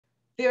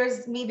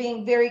there's me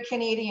being very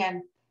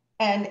Canadian.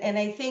 And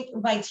I think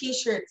my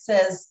t-shirt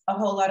says a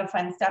whole lot of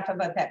fun stuff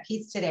about that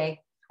piece today.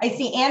 I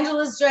see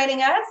Angela's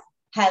joining us.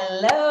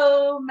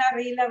 Hello,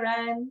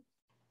 Marie-Laurent,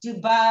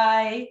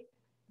 Dubai.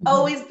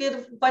 Always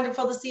beautiful,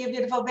 wonderful to see a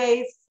beautiful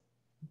face.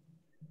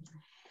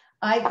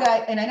 I've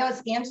got, and I know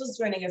it's Angela's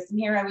joining us, and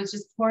here I was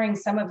just pouring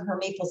some of her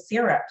maple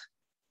syrup.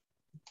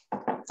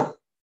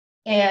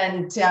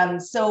 And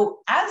so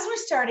as we're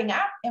starting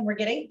up and we're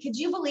getting, could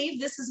you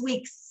believe this is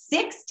week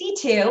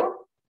 62?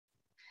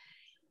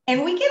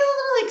 And we get a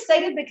little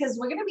excited because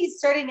we're going to be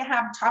starting to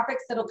have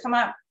topics that'll come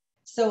up.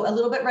 So a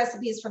little bit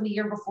recipes from the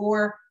year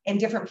before and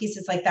different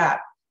pieces like that.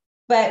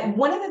 But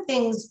one of the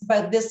things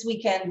about this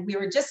weekend, we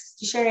were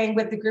just sharing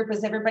with the group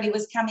as everybody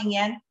was coming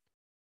in,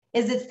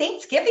 is it's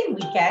Thanksgiving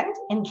weekend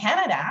in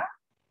Canada,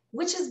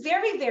 which is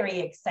very, very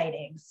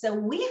exciting. So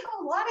we have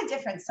a lot of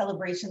different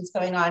celebrations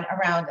going on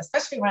around,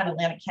 especially around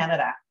Atlantic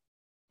Canada.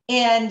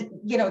 And,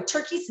 you know,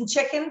 turkeys and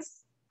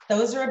chickens,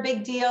 those are a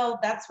big deal.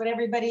 That's what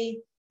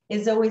everybody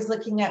is always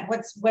looking at.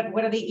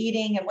 What are they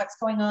eating and what's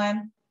going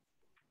on?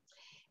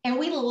 And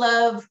we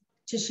love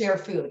to share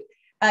food.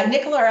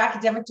 Nicola, our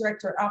academic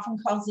director, often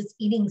calls this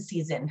eating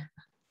season.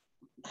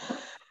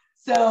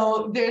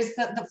 So there's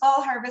the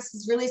fall harvest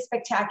is really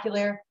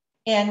spectacular.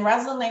 And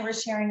Rosalind and I were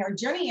sharing our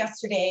journey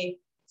yesterday,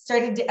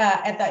 started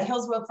at the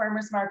Hillsborough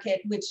Farmers Market,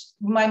 which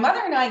my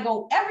mother and I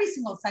go every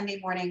single Sunday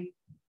morning,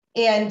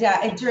 and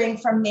during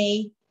from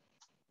May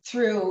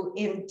through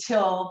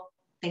until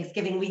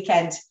Thanksgiving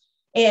weekend.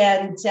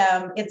 And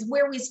it's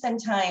where we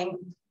spend time,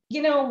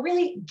 you know,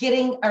 really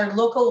getting our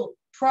local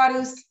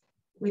produce.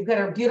 We've got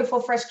our beautiful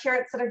fresh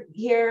carrots that are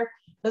here.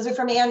 Those are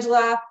from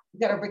Angela.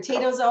 We've got our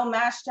potatoes all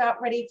mashed up,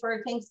 ready for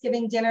our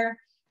Thanksgiving dinner.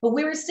 But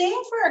we were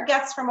saying for our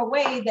guests from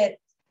away that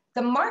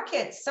the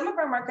markets, some of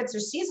our markets are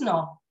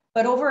seasonal,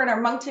 but over in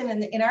our Moncton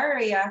and in our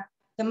area,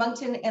 the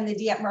Moncton and the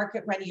Dieppe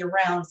market run year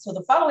round. So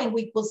the following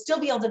week, we'll still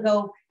be able to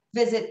go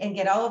visit and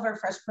get all of our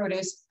fresh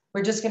produce.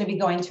 We're just going to be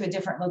going to a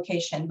different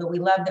location, but we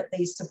love that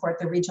they support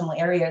the regional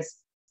areas.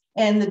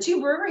 And the two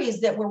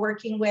breweries that we're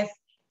working with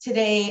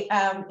today,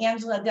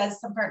 Angela does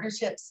some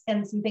partnerships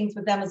and some things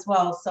with them as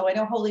well. So I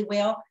know Holy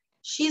Whale,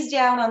 she's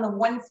down on the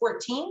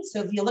 114.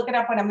 So if you look it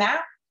up on a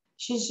map,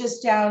 she's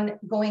just down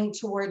going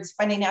towards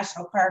Fundy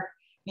National Park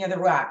near the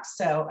rocks.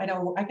 So I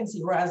know I can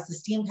see Roz, the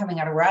steam coming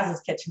out of Roz's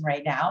kitchen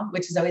right now,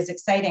 which is always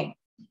exciting.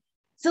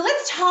 So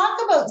let's talk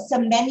about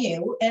some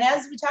menu. And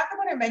as we talk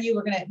about our menu,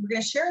 we're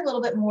gonna share a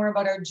little bit more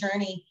about our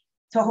journey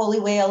to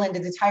Holy Whale and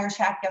to the Tire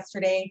Shack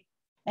yesterday,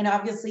 and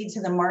obviously to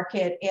the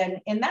market.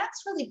 And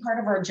that's really part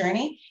of our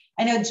journey.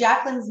 I know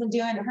Jacqueline's been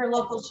doing her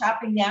local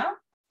shopping now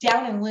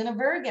down in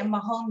Lunenburg and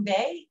Mahone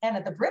Bay and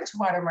at the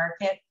Bridgewater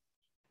Market.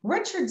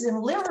 Richard's in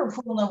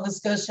Liverpool, Nova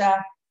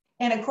Scotia.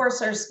 And of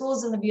course, our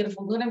school's in the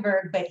beautiful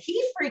Lunenburg, but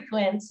he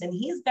frequents and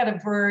he's got a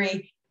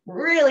brewery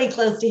really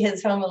close to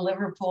his home in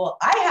Liverpool.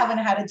 I haven't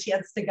had a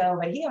chance to go,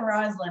 but he and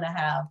Rosalind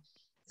have.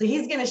 So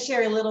he's going to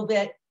share a little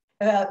bit.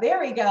 There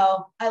we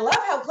go. I love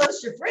how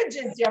close your fridge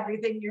is to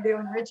everything you're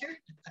doing, Richard.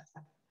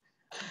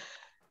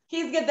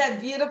 He's got that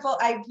beautiful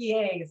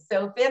IPA.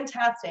 So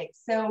fantastic.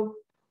 So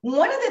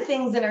one of the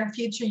things in our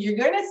future, you're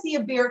going to see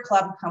a beer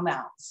club come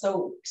out.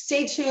 So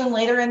stay tuned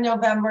later in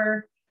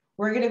November.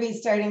 We're going to be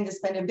starting to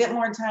spend a bit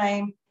more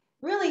time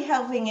really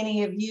helping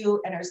any of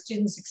you and our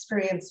students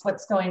experience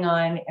what's going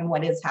on and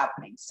what is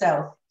happening.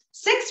 So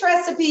 6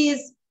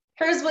 recipes.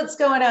 Here's what's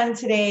going on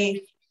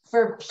today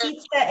for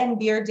Pizza and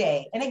Beer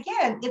Day. And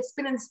again, it's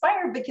been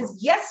inspired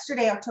because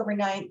yesterday, October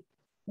 9th,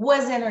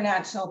 was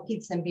International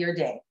Pizza and Beer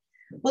Day.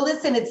 Well,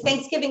 listen, it's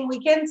Thanksgiving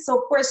weekend. So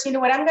of course, you know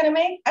what I'm going to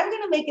make? I'm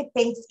going to make a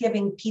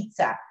Thanksgiving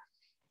pizza.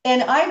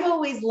 And I've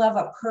always loved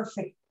a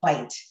perfect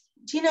bite.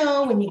 Do you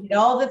know when you get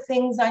all the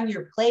things on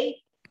your plate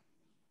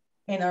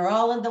and they're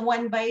all in the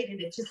one bite and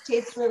it just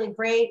tastes really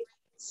great?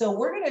 So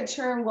we're going to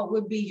turn what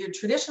would be your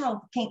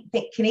traditional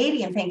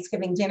Canadian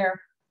Thanksgiving dinner,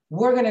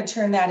 we're going to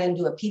turn that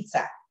into a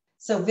pizza.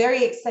 So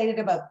very excited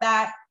about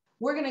that.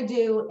 We're going to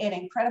do an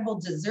incredible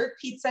dessert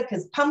pizza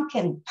because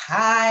pumpkin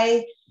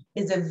pie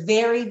is a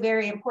very,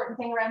 very important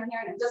thing around here.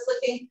 And I'm just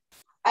looking,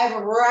 I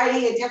have a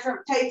variety of different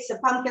types of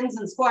pumpkins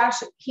and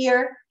squash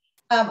here.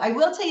 I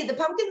will tell you the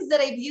pumpkins that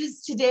I've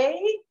used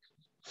today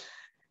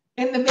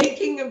in the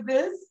making of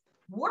this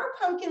were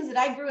pumpkins that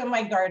I grew in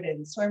my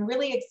garden. So I'm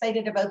really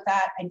excited about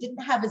that. I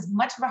didn't have as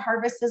much of a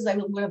harvest as I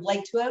would have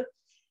liked to have.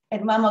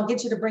 And Mom, I'll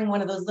get you to bring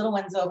one of those little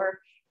ones over.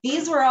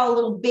 These were all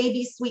little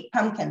baby sweet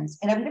pumpkins.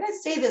 And I'm going to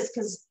say this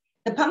because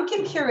the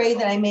pumpkin puree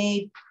that I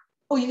made,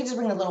 oh, you can just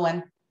bring the little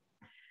one.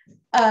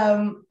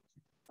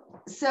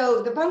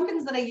 So the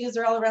pumpkins that I use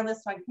are all around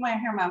this one. Come on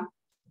here, Mom.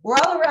 We're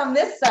all around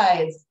this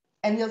size.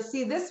 And you'll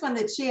see this one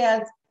that she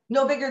has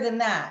no bigger than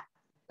that.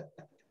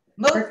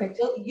 Perfect.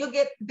 You'll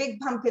get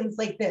big pumpkins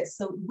like this.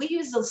 So we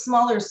use those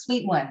smaller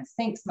sweet ones.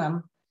 Thanks,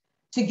 Mom.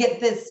 To get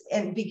this,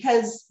 and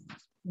because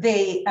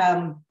they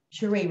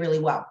puree really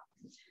well.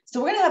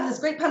 So we're gonna have this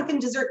great pumpkin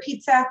dessert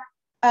pizza,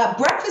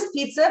 breakfast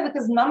pizza,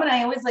 because Mom and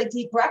I always like to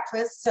eat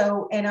breakfast.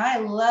 So, and I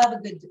love a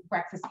good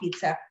breakfast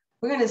pizza.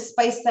 We're gonna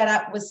spice that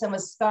up with some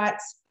of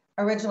Scott's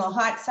original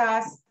hot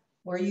sauce,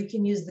 or you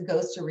can use the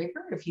Ghost or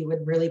Reaper if you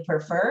would really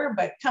prefer.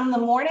 But come the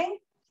morning,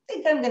 I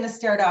think I'm going to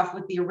start off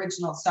with the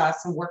original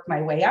sauce and work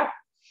my way up.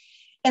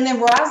 And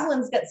then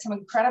Rosalind's got some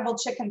incredible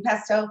chicken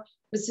pesto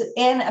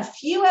and a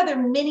few other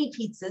mini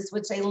pizzas,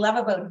 which I love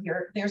about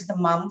here. There's the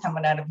mom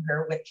coming out of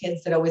her with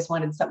kids that always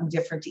wanted something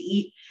different to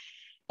eat.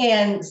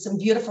 And some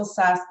beautiful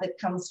sauce that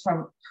comes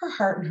from her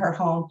heart and her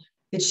home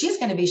that she's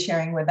going to be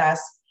sharing with us.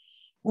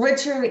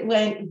 Richard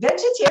went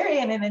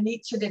vegetarian in a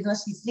neat tradition.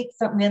 She sneaked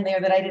something in there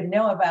that I didn't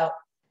know about,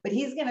 but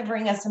he's going to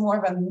bring us some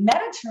more of a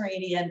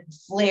Mediterranean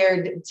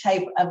flared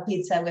type of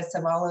pizza with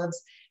some olives,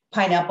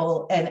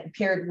 pineapple, and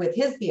paired with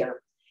his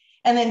beer.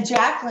 And then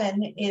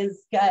Jacqueline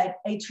is got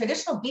a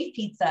traditional beef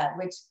pizza,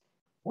 which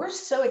we're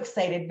so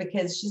excited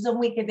because she's a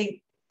week, I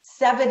think,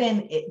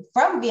 7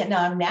 from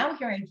Vietnam, now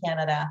here in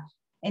Canada.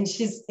 And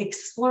she's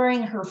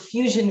exploring her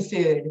fusion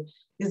food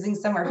using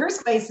some of her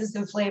spices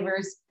and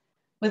flavors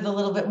with a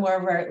little bit more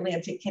of our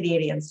Atlantic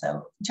Canadian.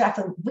 So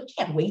Jacqueline, we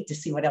can't wait to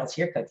see what else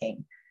you're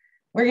cooking.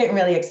 We're getting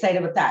really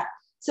excited with that.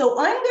 So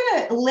I'm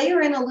gonna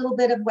layer in a little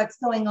bit of what's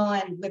going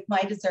on with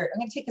my dessert.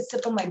 I'm gonna take a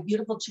sip of my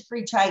beautiful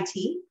chicory chai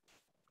tea.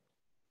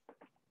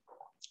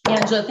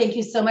 Angela, thank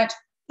you so much.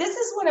 This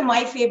is one of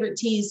my favorite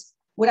teas.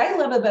 What I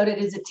love about it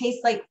is it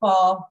tastes like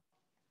fall.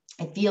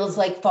 It feels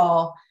like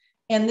fall.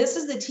 And this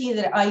is the tea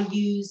that I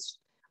used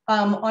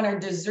on our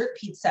dessert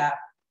pizza.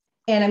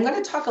 And I'm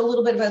going to talk a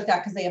little bit about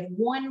that because I have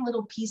one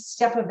little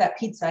step of that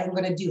pizza I'm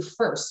going to do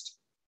first.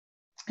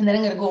 And then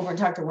I'm going to go over and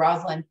talk to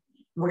Rosalind.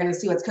 We're going to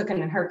see what's cooking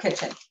in her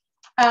kitchen.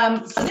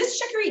 So this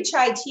chicory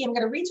chai tea, I'm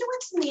going to read you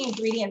what's in the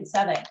ingredients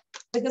of it.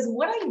 Because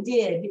what I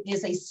did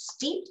is I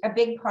steeped a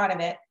big pot of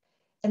it.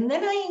 And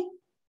then I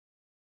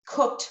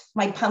cooked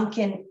my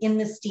pumpkin in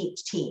the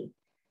steeped tea.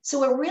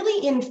 So it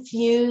really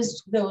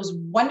infused those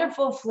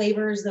wonderful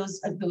flavors,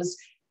 those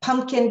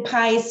pumpkin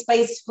pie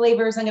spice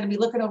flavors. I'm going to be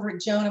looking over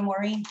at Joan and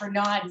Maureen for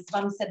nods.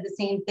 Mom said the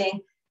same thing.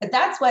 But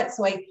that's what,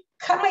 so I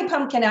cut my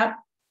pumpkin up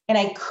and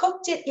I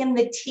cooked it in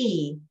the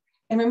tea.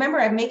 And remember,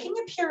 I'm making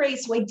a puree,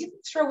 so I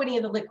didn't throw any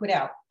of the liquid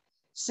out.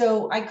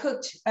 So I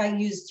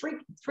used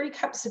three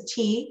cups of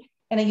tea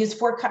and I used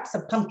 4 cups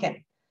of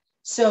pumpkin.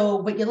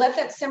 So, but you let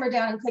that simmer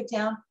down and cook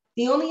down.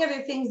 The only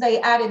other things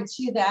I added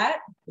to that,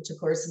 which of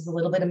course is a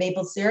little bit of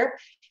maple syrup.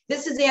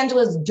 This is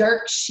Angela's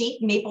dark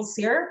sheet maple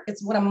syrup.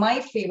 It's one of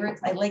my favorites.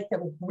 I like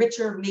the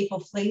richer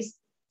maple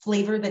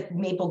flavor that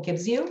maple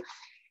gives you.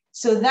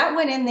 So that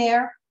went in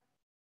there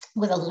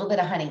with a little bit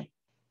of honey.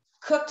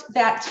 Cooked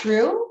that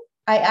through.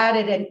 I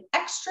added an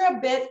extra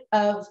bit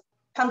of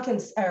pumpkin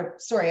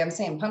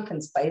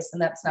spice,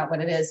 and that's not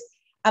what it is.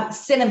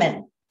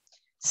 Cinnamon.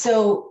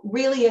 So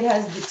really it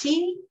has the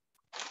tea,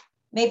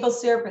 maple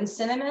syrup, and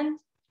cinnamon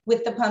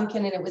with the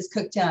pumpkin, and it was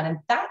cooked down. And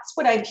that's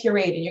what I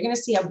pureed. And you're going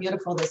to see how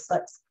beautiful this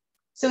looks.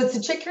 So it's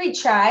a chicory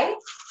chai.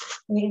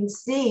 And you can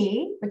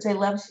see, which I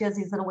love, she has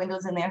these little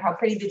windows in there, how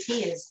pretty the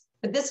tea is.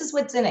 But this is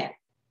what's in it.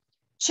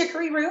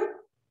 Chicory root,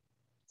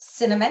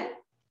 cinnamon,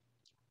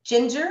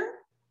 ginger,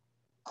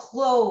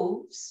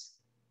 cloves,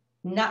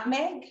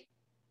 nutmeg,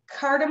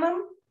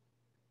 cardamom,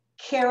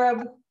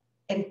 carob,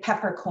 and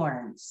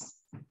peppercorns.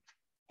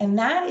 And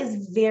that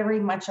is very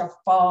much a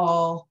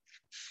fall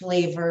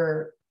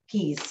flavor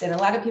piece. And a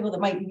lot of people that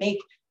might make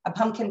a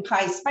pumpkin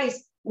pie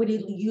spice would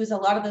use a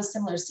lot of those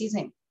similar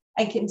seasoning.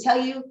 I can tell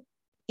you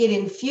it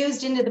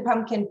infused into the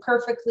pumpkin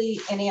perfectly.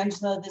 And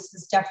Angela, this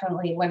is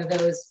definitely one of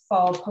those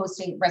fall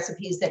posting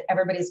recipes that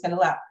everybody's going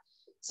to love.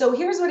 So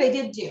here's what I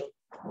did do.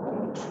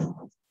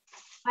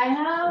 I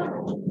have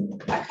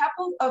a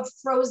couple of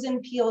frozen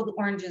peeled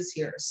oranges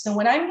here. So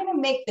when I'm going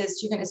to make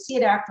this, you're going to see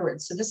it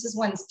afterwards. So this is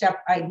one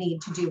step I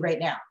need to do right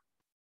now.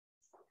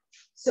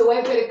 So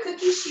I've got a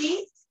cookie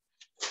sheet.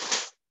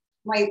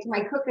 My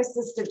cook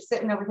assistant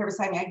sitting over here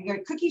beside me. I've got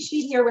a cookie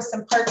sheet here with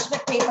some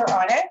parchment paper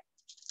on it.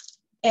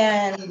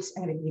 And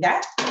I'm going to do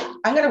that.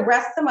 I'm going to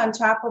rest them on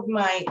top of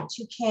my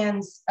 2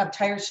 cans of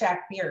Tire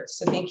Shack beer.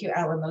 So thank you,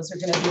 Alan. Those are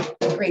going to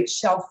be a great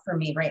shelf for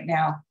me right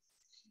now.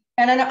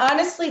 And then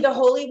honestly, the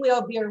Holy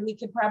Whale beer we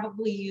could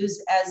probably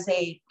use as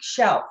a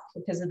shelf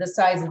because of the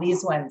size of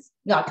these ones.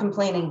 Not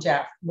complaining,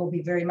 Jeff. We'll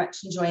be very much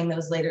enjoying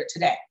those later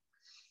today.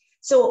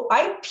 So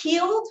I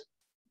peeled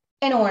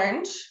an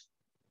orange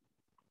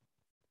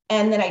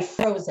and then I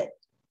froze it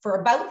for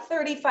about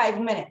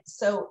 35 minutes.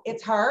 So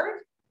it's hard.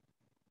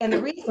 And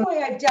the reason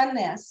why I've done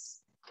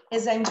this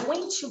is I'm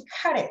going to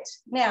cut it.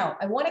 Now,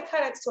 I want to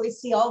cut it so I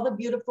see all the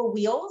beautiful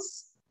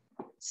wheels.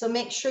 So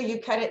make sure you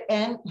cut it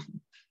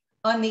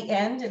on the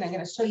end. And I'm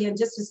going to show you in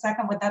just a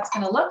second what that's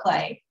going to look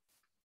like.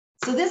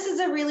 So this is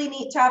a really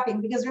neat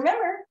topping because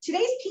remember,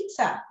 today's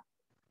pizza.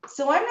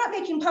 So I'm not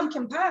making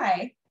pumpkin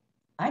pie.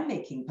 I'm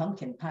making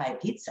pumpkin pie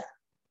pizza.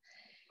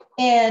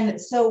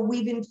 And so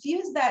we've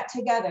infused that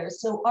together.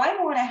 So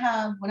I want to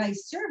have, when I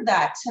serve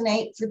that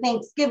tonight for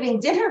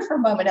Thanksgiving dinner for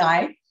Mom and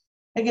I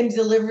can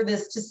deliver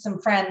this to some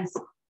friends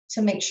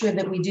to make sure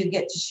that we do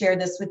get to share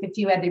this with a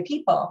few other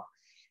people.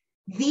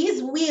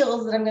 These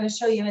wheels that I'm going to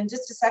show you in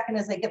just a second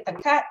as I get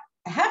them cut,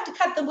 I have to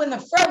cut them when they're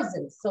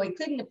frozen, so I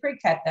couldn't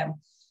pre-cut them.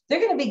 They're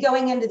going to be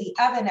going into the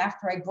oven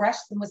after I brush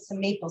them with some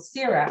maple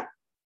syrup.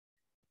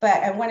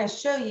 But I want to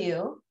show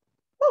you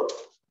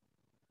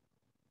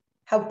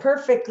how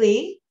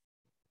perfectly.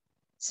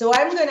 So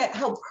I'm going to,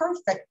 how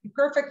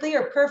perfectly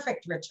or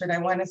perfect, Richard, I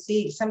want to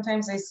see.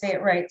 Sometimes I say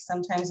it right.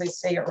 Sometimes I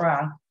say it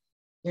wrong.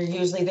 You're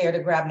usually there to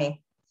grab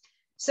me.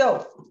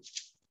 So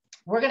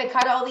we're going to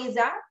cut all these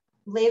up,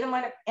 lay them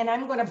on, and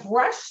I'm going to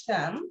brush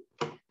them.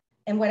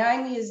 And what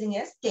I'm using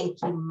is, thank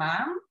you,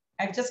 Mom.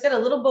 I've just got a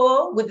little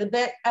bowl with a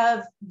bit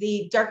of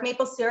the dark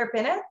maple syrup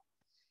in it.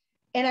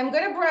 And I'm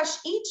going to brush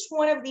each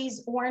one of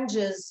these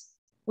oranges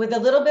with a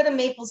little bit of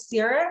maple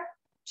syrup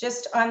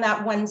just on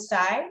that one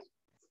side.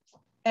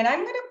 And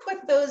I'm going to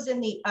put those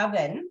in the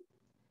oven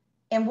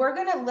and we're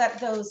going to let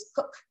those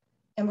cook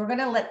and we're going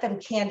to let them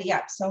candy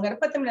up. So I'm going to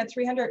put them in a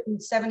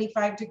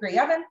 375-degree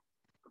oven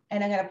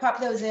and I'm going to pop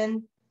those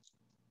in.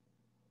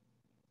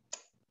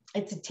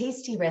 It's a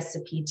tasty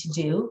recipe to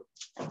do,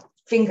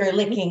 finger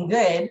licking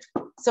good.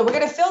 So we're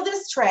going to fill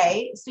this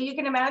tray. So you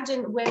can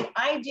imagine when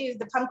I do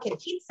the pumpkin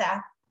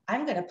pizza,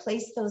 I'm going to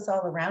place those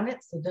all around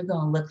it. So they're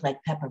going to look like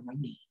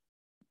pepperoni.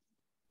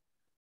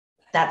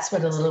 That's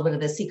what a little bit of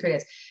the secret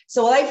is.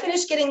 So while I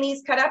finish getting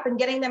these cut up and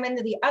getting them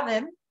into the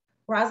oven,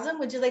 Rosalind,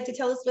 would you like to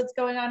tell us what's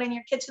going on in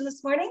your kitchen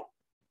this morning?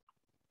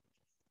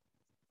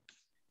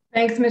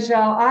 Thanks,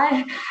 Michelle.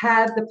 I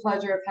had the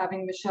pleasure of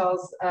having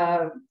Michelle's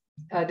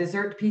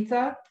dessert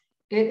pizza.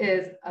 It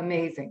is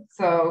amazing.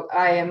 So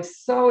I am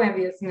so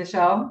envious,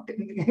 Michelle,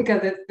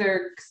 because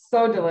they're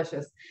so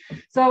delicious.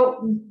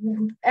 So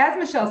as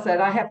Michelle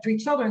said, I have 3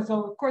 children.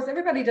 So of course,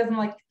 everybody doesn't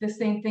like the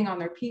same thing on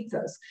their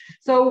pizzas.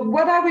 So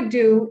what I would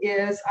do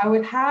is I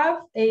would have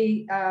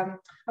I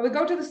would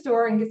go to the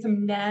store and get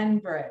some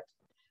naan bread.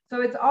 So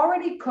it's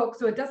already cooked,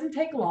 so it doesn't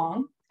take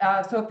long.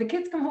 So if the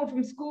kids come home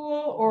from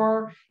school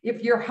or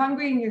if you're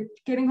hungry and you're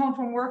getting home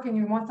from work and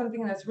you want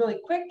something that's really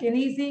quick and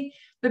easy,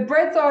 the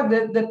breads are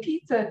the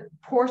pizza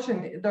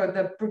portion,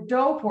 the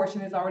dough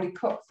portion is already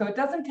cooked. So it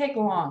doesn't take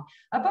long,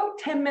 about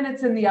 10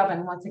 minutes in the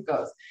oven once it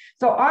goes.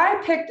 So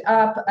I picked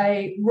up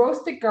a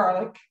roasted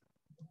garlic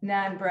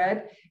naan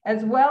bread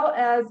as well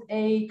as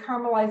a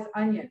caramelized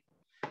onion.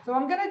 So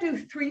I'm going to do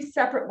 3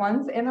 separate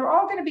ones and they're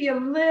all going to be a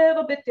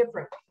little bit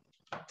different.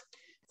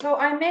 So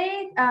I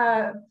made,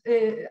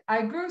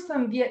 I grew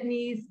some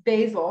Vietnamese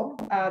basil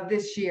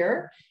this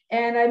year,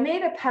 and I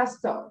made a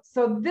pesto.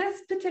 So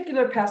this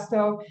particular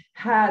pesto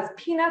has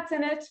peanuts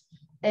in it,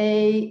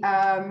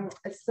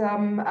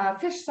 some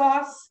fish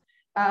sauce,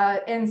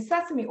 and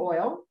sesame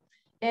oil,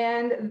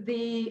 and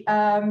the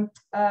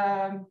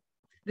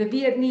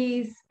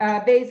Vietnamese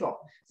basil.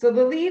 So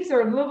the leaves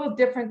are a little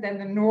different than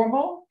the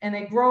normal, and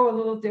they grow a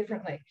little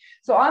differently.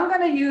 So I'm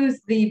going to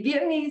use the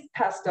Vietnamese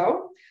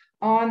pesto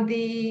on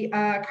the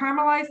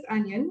caramelized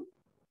onion.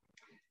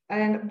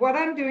 And what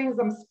I'm doing is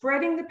I'm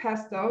spreading the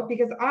pesto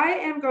because I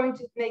am going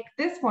to make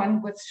this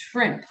one with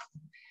shrimp.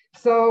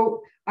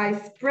 So I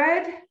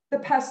spread the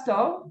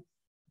pesto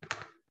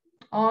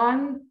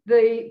on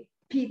the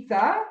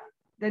pizza,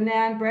 the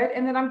naan bread,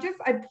 and then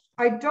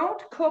I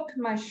don't cook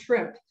my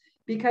shrimp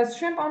because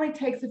shrimp only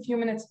takes a few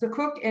minutes to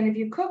cook. And if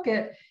you cook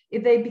it,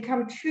 they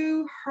become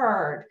too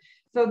hard.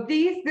 So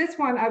this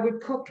one I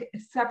would cook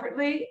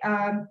separately.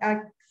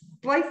 I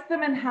slice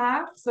them in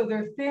half so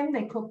they're thin,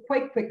 they cook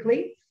quite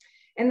quickly.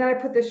 And then I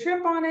put the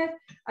shrimp on it.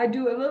 I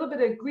do a little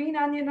bit of green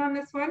onion on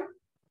this one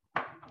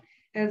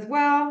as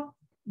well.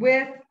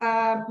 With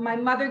my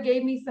mother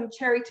gave me some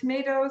cherry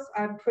tomatoes.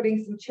 I'm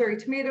putting some cherry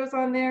tomatoes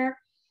on there.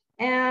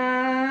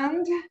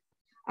 And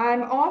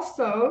I'm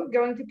also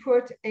going to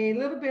put a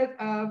little bit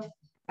of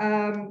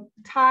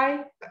Vietnamese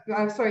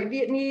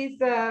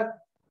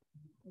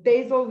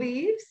basil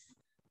leaves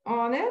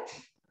on it.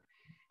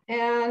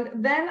 And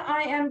then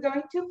I am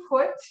going to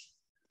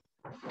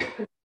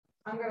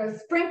I'm going to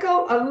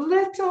sprinkle a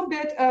little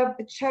bit of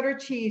cheddar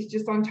cheese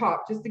just on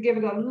top, just to give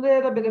it a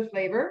little bit of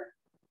flavor.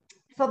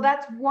 So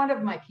that's one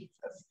of my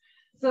pizzas.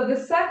 So the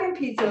second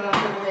pizza that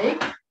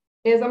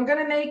I'm going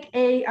to make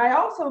is I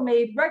also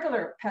made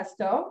regular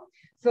pesto.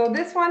 So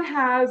this one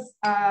has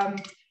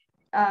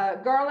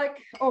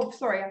garlic. Oh,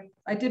 sorry,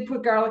 I did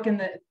put garlic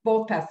in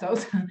both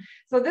pestos.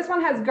 So this one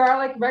has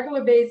garlic,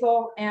 regular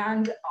basil,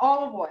 and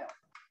olive oil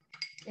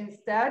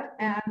instead.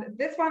 And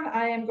this one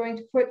I'm going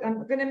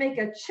to make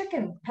a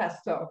chicken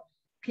pesto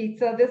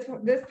pizza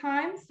this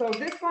time. So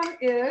this one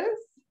is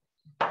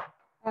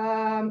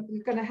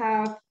you're going to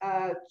have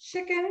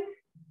chicken.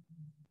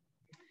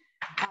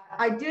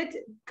 I did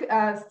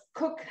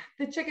cook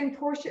the chicken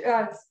portion,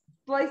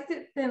 sliced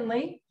it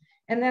thinly,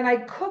 and then I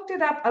cooked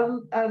it up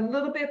a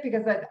little bit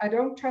because I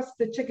don't trust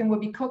the chicken will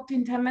be cooked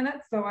in 10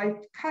 minutes. So I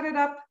cut it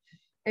up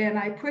and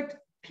I put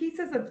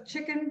pieces of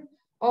chicken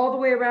all the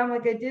way around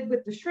like I did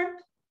with the shrimp.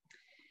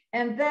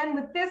 And then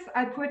with this,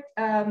 I put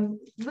a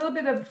little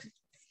bit of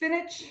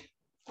spinach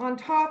on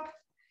top,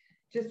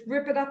 just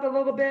rip it up a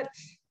little bit.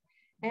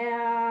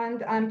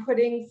 And I'm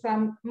putting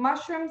some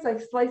mushrooms. I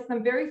slice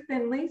them very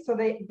thinly so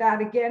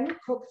that again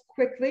cooks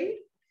quickly.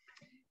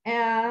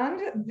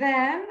 And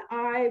then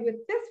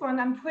with this one,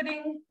 I'm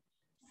putting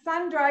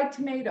sun-dried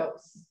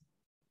tomatoes.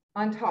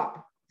 on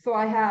top. So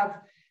I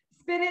have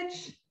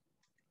spinach,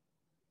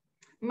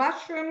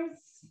 mushrooms,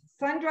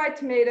 sun-dried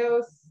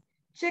tomatoes,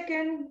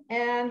 chicken,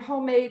 and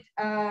homemade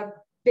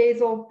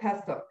basil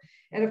pesto.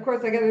 And of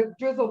course, I got to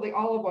drizzle the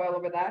olive oil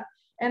over that.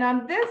 And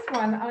on this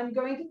one, I'm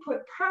going to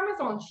put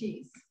Parmesan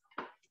cheese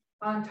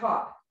on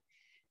top.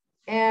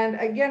 And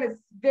again,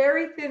 it's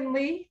very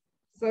thinly.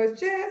 So it's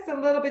just a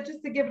little bit,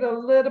 just to give it a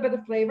little bit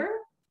of flavor.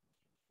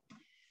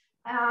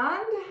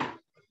 And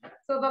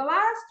so the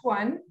last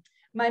one,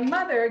 my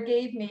mother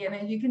gave me,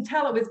 and you can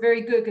tell it was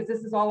very good because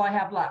this is all I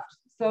have left.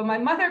 So my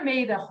mother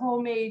made a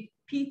homemade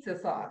pizza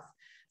sauce.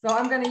 So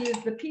I'm going to use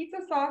the pizza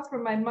sauce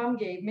from my mom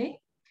gave me.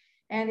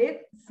 And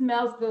it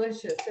smells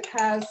delicious. It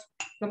has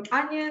some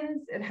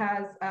onions, it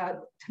has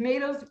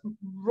tomatoes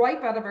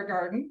ripe out of our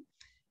garden,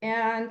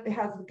 and it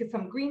has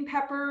some green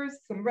peppers,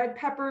 some red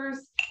peppers,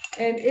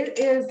 and it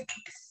is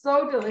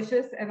so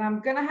delicious. And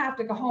I'm gonna have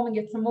to go home and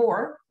get some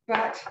more,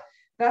 but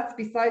that's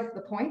besides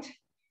the point.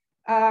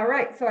 All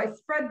right, so I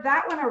spread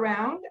that one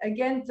around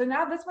again. So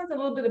now this one's a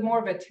little bit more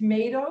of a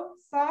tomato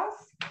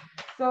sauce.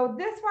 So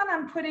this one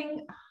I'm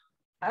putting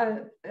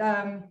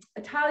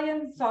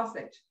Italian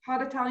sausage,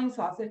 hot Italian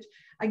sausage.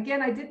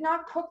 Again, I did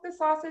not cook the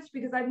sausage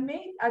because I've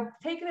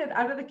taken it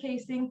out of the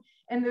casing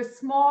and there's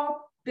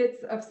small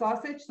bits of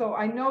sausage. So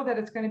I know that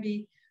it's going to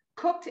be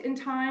cooked in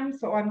time.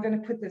 So I'm going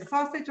to put the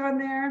sausage on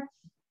there.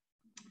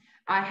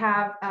 I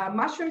have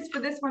mushrooms for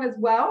this one as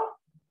well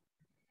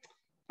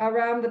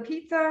around the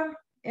pizza.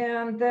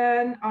 And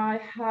then I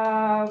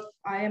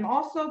am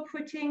also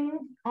putting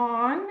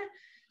on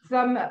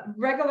some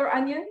regular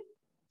onion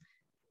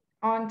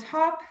on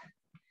top,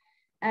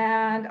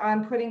 and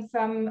I'm putting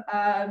some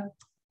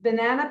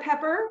banana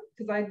pepper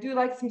because I do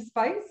like some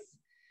spice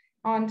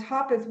on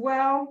top as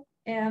well.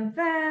 And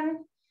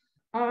then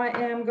I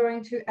am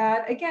going to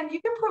add, again,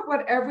 you can put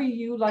whatever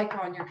you like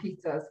on your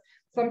pizzas.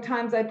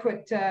 Sometimes I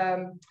put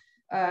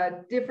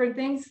different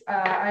things.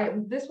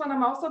 This one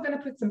I'm also going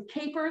to put some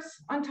capers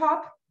on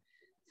top.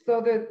 So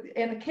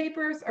the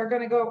capers are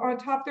going to go on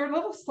top. They're a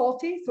little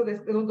salty, so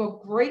it'll go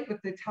great with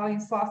the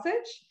Italian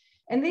sausage.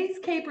 And these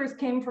capers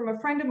came from a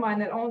friend of mine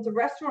that owns a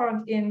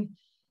restaurant in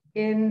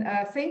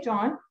St.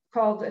 John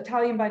called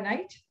Italian by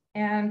Night.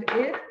 And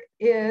it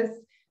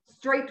is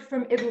straight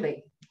from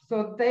Italy.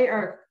 So they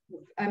are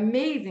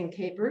amazing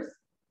capers.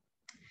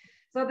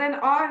 So then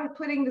I'm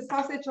putting the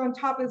sausage on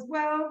top as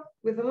well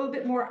with a little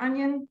bit more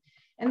onion.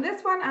 And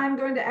this one, I'm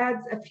going to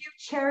add a few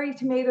cherry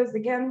tomatoes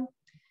again,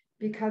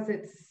 because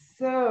it's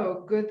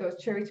so good,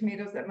 those cherry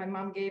tomatoes that my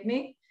mom gave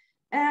me.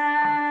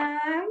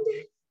 And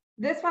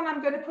this one,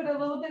 I'm going to put a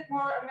little bit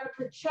more. I'm going to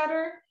put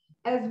cheddar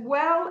as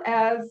well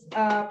as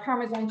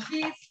Parmesan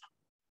cheese,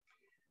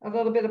 a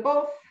little bit of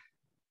both.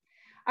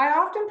 I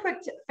often put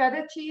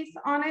feta cheese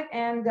on it,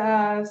 and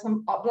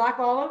some black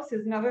olives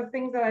is another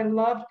thing that I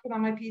love to put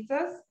on my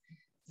pizzas.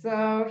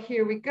 So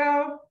here we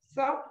go.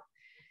 So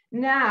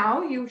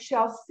now you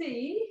shall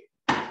see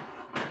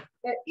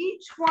that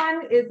each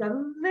one is a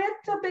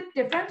little bit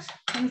different.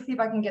 Let me see if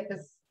I can get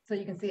this so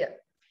you can see it.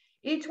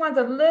 Each one's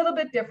a little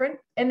bit different,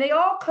 and they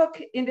all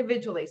cook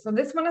individually. So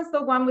this one is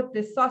the one with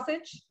the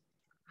sausage,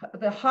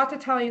 the hot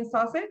Italian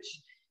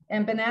sausage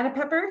and banana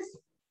peppers.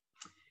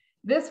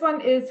 This one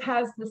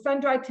has the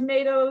sun-dried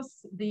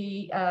tomatoes,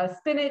 the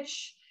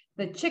spinach,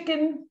 the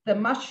chicken, the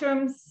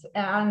mushrooms,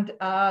 and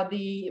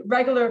the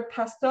regular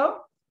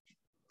pesto.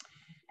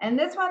 And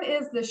this one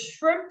is the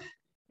shrimp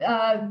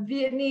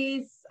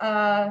Vietnamese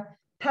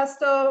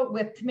pesto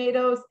with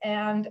tomatoes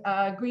and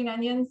green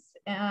onions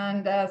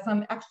and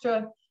some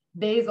extra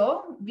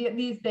basil,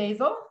 Vietnamese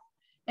basil.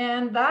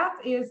 And that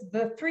is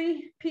the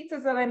 3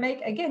 pizzas that I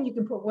make. Again, you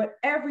can put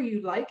whatever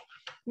you like.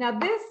 Now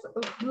this,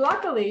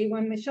 luckily,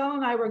 when Michelle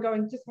and I were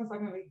going, just one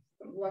second, let me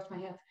wash my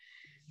hands.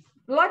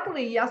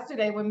 Luckily,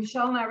 yesterday, when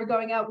Michelle and I were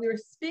going out, we were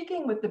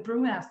speaking with the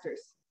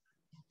brewmasters.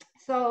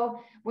 So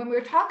when we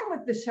were talking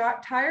with the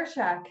Tire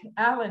Shack,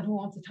 Alan,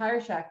 who owns the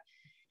Tire Shack,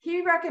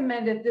 he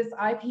recommended this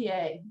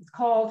IPA. It's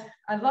called,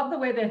 I love the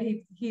way that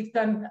he's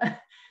done,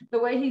 the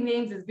way he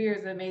names his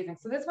beers is amazing.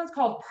 So this one's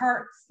called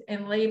Parts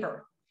and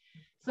Labor.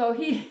 So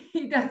he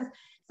did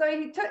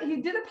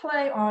a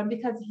play on,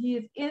 because he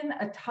is in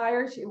a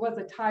tire, it was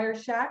a Tire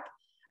Shack.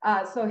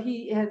 So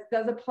he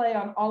does a play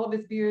on all of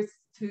his beers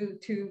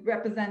to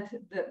represent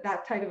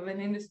that type of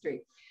an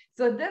industry.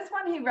 So this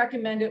one he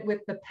recommended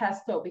with the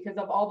pesto because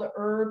of all the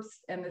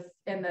herbs and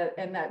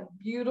that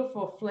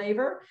beautiful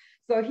flavor.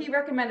 So he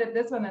recommended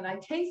this one, and I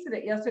tasted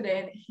it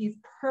yesterday, and he's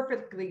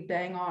perfectly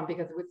bang on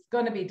because it's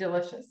going to be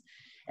delicious.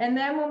 And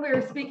then when we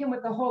were speaking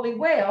with the Holy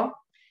Whale,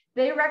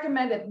 they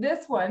recommended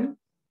this one,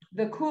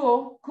 the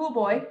Cool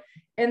Boy,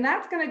 and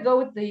that's going to go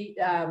with the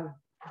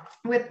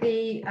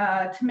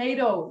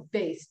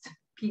tomato-based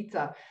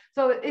pizza.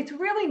 So it's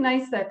really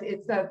nice that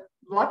it's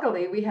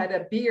luckily we had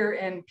a beer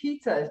and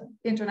pizza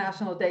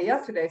international day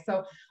yesterday.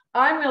 So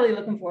I'm really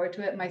looking forward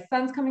to it. My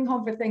son's coming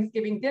home for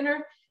Thanksgiving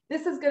dinner.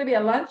 This is going to be a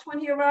lunch when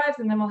he arrives,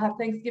 and then we'll have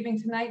Thanksgiving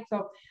tonight.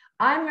 So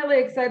I'm really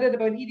excited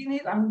about eating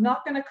these. I'm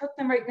not going to cook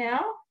them right now.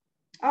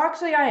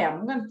 Actually, I am.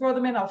 I'm going to throw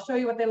them in. I'll show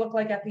you what they look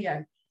like at the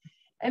end.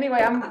 Anyway,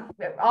 I'm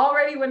all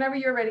ready whenever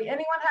you're ready.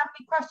 Anyone have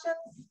any questions?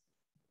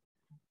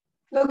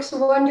 Looks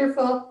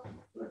wonderful.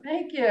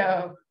 Thank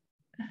you.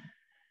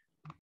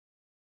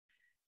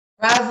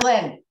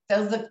 Rosalind,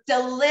 those look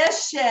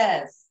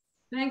delicious.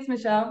 Thanks,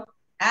 Michelle.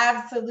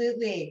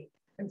 Absolutely.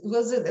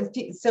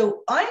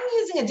 So I'm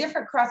using a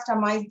different crust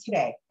on mine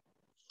today.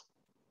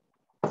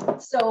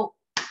 So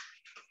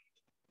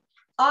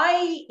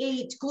I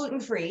ate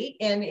gluten-free,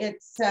 and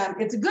it's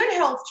a good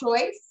health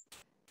choice,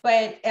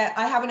 but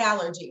I have an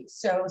allergy.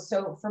 So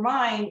for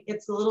mine,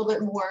 it's a little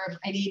bit more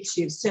I need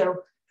to.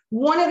 So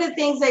one of the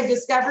things I've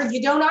discovered,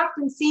 you don't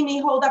often see me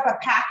hold up a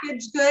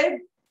packaged good,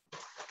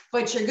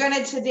 but you're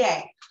gonna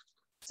today.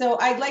 So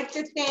I'd like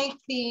to thank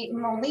the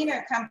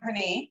Molina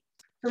Company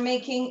for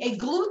making a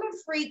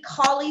gluten-free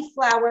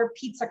cauliflower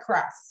pizza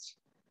crust.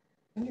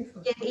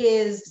 Wonderful. It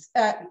is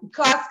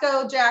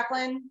Costco,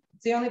 Jacqueline.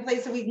 It's the only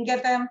place that we can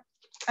get them.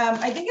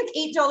 I think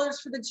it's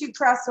 $8 for the 2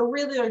 crusts, so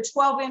really they're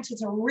 12-inch.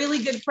 It's a really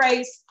good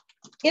price.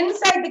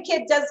 Inside the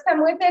kit does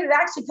come with it. It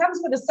actually comes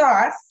with a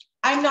sauce.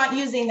 I'm not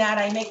using that.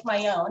 I make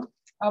my own.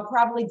 I'll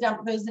probably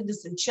dump those into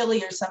some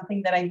chili or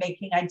something that I'm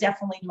making. I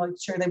definitely make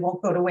sure they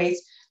won't go to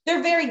waste.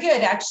 They're very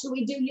good. Actually,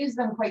 we do use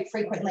them quite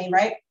frequently,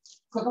 right?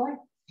 Cook away.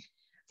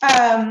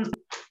 As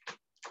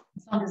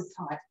long as it's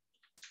hot.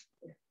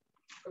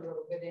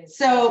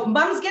 So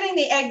Mom's getting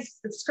the eggs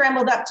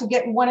scrambled up to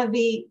get one of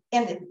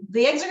and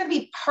the eggs are going to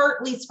be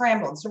partly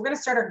scrambled. So we're going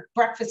to start our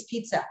breakfast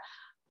pizza.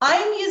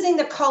 I'm using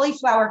the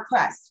cauliflower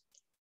crust.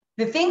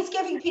 The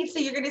Thanksgiving pizza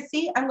you're going to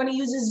see, I'm going to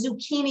use a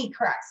zucchini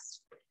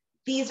crust.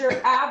 These are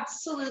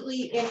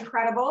absolutely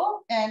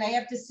incredible. And I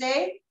have to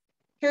say,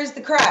 here's the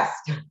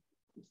crust.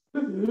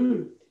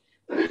 So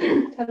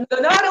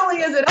not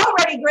only is it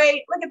already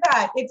great, look at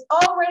that. It's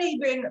already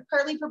been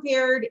partly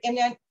prepared and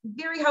then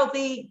very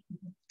healthy,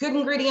 good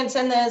ingredients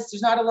in this.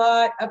 There's not a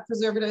lot of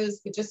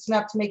preservatives, but just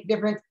enough to make a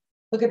difference.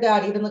 Look at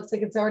that, even looks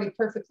like it's already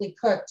perfectly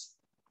cooked.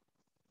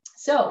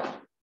 So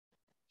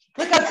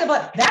look how simple,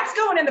 that's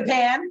going in the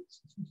pan.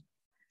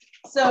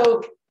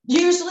 So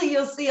usually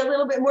you'll see a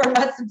little bit more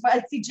mustard.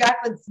 I see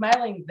Jacqueline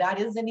smiling. That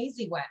is an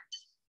easy one.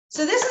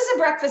 So this is a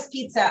breakfast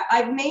pizza.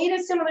 I've made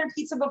a similar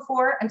pizza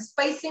before. I'm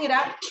spicing it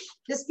up.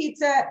 This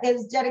pizza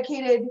is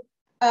dedicated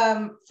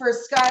for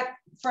Scott,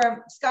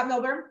 from Scott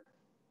Milburn.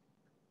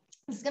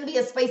 It's going to be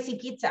a spicy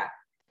pizza.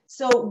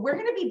 So we're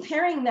going to be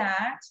pairing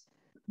that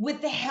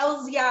with the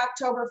Hells Yeah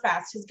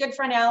Oktoberfest. His good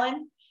friend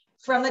Alan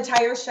from the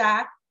Tire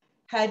Shack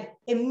had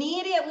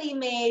immediately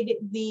made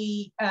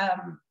the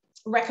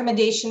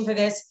recommendation for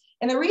this.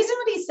 And the reason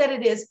what he said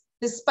it is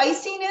the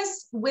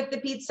spiciness with the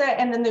pizza,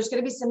 and then there's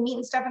going to be some meat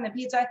and stuff in the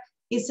pizza.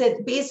 He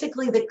said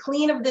basically the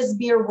clean of this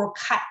beer will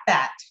cut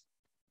that.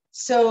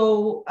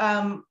 So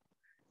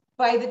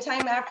by the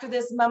time after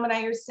this, Mom and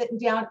I are sitting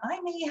down, I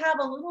may have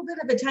a little bit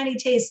of a tiny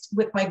taste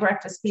with my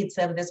breakfast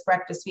pizza of this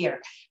breakfast beer.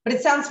 But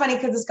it sounds funny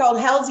because it's called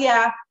Hells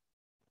Yeah,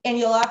 and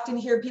you'll often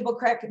hear people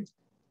correct.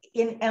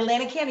 In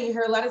Atlantic Canada, you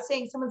hear a lot of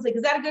saying, someone's like,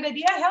 is that a good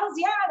idea? Hells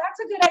yeah, that's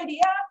a good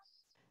idea.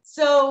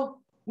 So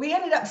we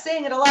ended up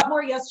saying it a lot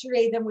more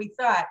yesterday than we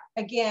thought.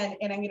 Again,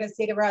 and I'm going to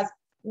say to Roz,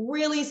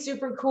 really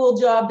super cool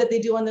job that they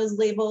do on those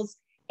labels.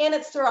 And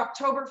it's their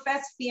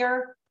Oktoberfest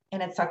beer,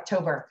 and it's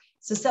October.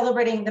 So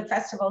celebrating the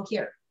festival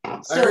here.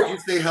 So, I heard you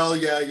say hell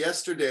yeah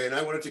yesterday, and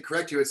I wanted to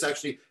correct you. It's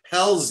actually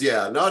Hells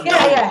Yeah, not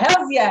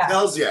Hells Yeah.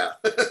 Hells Yeah,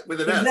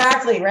 with an S.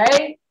 Exactly,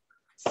 right?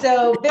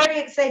 So very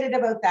excited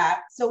about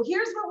that. So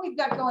here's what we've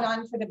got going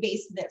on for the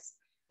base of this.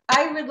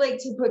 I would like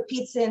to put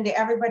pizza into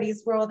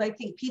everybody's world. I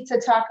think pizza,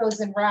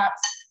 tacos, and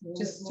wraps.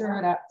 Just stir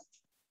it up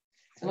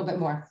a little bit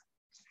more.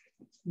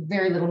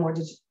 Very little more.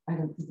 I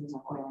don't think there's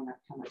no oil in that.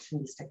 How much should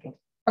be sticking?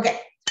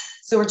 Okay.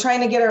 So we're trying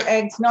to get our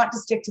eggs not to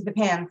stick to the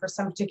pan for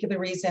some particular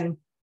reason.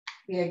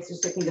 The eggs are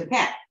sticking to the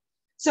pan.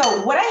 So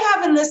what I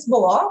have in this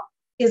bowl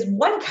is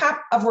 1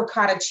 cup of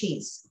ricotta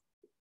cheese.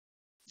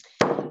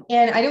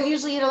 And I don't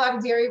usually eat a lot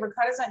of dairy.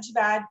 Ricotta's not too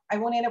bad. I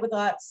won't end up with a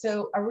lot.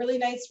 So a really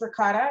nice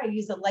ricotta. I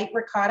use a light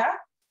ricotta.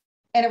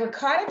 And a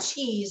ricotta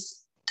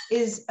cheese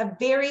is a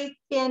very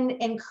thin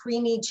and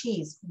creamy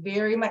cheese.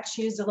 Very much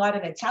used a lot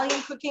in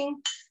Italian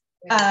cooking.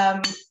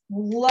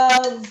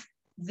 Love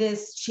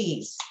this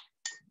cheese.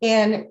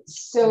 And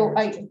so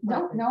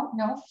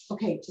no.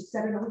 Okay, just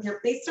set it over here,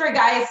 please. Sorry,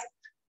 guys.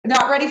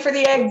 Not ready for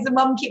the eggs. The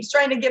mom keeps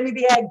trying to give me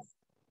the eggs.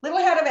 Little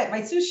ahead of it.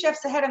 My sous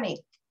chef's ahead of me.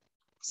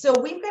 So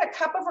we've got a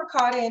cup of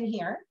ricotta in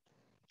here.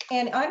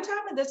 And on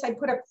top of this, I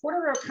put a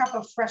 1/4 cup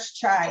of fresh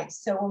chives.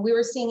 So when we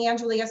were seeing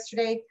Angela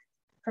yesterday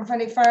from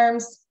Fundy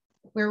Farms,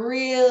 we're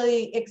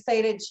really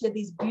excited. She had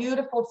these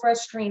beautiful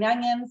fresh green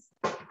onions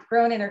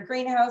grown in her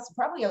greenhouse,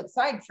 probably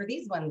outside for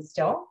these ones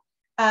still.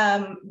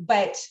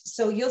 But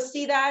so you'll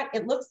see that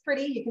it looks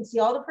pretty. You can see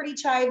all the pretty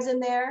chives in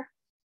there.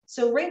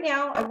 So right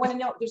now I want to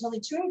note there's only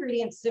 2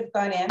 ingredients that have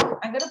gone in.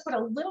 I'm going to put a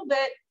little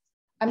bit,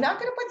 I'm not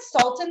going to put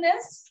salt in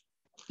this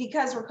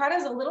because ricotta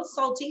is a little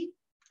salty.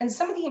 And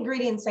some of the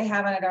ingredients I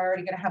have in it are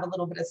already going to have a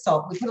little bit of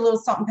salt. We put a little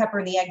salt and pepper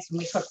in the eggs when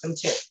we cook them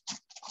too.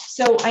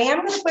 So I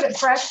am going to put it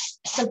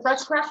some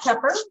fresh cracked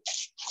pepper.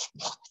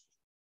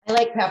 I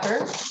like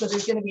pepper, so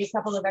there's gonna be a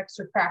couple of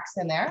extra cracks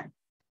in there.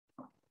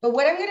 But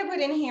what I'm gonna put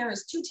in here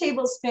is 2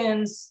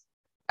 tablespoons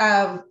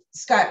of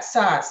Scott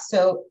sauce.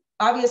 So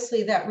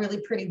obviously that really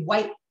pretty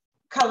white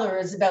color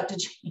is about to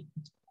change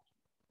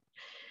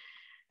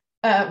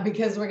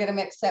because we're gonna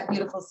mix that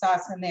beautiful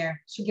sauce in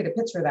there. Should get a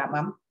picture of that,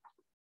 Mom.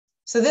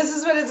 So this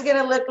is what it's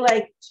gonna look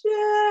like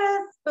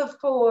just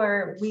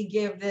before we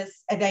give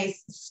this a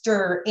nice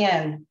stir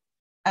in.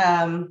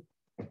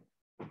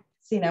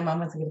 See now, Mom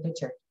wants to get a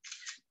picture.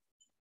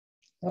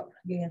 Oh,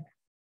 yeah.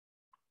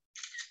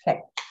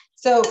 Okay,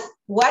 so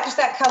watch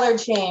that color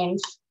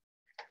change.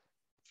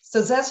 So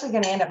it's actually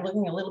gonna end up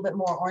looking a little bit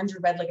more orange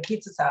or red like a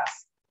pizza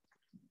sauce.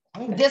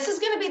 Okay. This is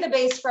gonna be the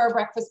base for our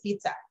breakfast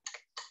pizza.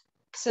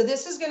 So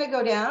this is gonna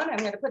go down. I'm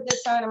gonna put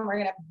this on and we're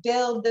gonna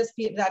build this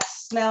pizza. That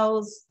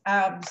smells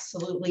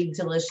absolutely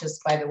delicious,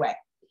 by the way.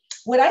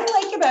 What I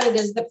like about it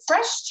is the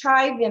fresh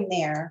chive in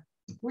there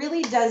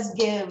really does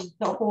give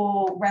the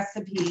whole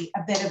recipe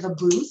a bit of a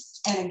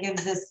boost, and it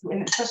gives this,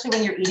 and especially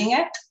when you're eating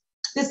it.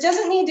 This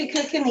doesn't need to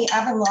cook in the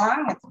oven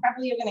long. It's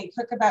probably gonna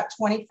cook about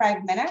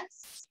 25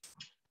 minutes.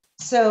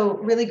 So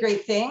really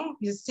great thing.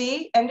 You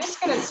see, I'm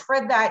just gonna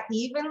spread that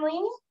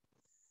evenly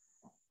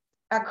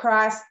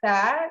across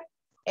that.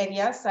 And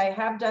yes, I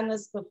have done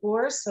this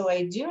before, so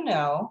I do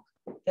know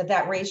that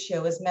that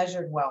ratio is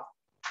measured well.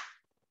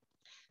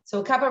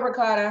 So a cup of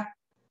ricotta,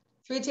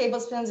 3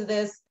 tablespoons of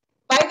this.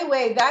 By the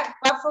way, that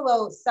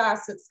buffalo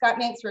sauce that Scott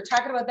makes, we were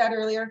talking about that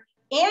earlier.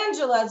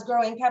 Angela's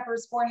growing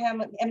peppers for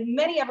him and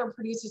many other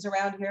producers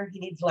around here. He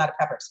needs a lot of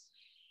peppers.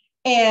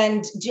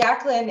 And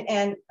Jacqueline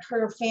and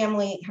her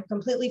family have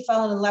completely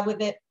fallen in love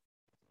with it.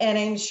 And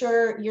I'm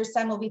sure your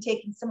son will be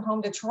taking some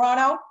home to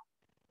Toronto,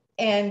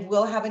 and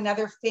we'll have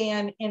another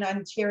fan in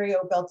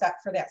Ontario built up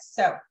for this.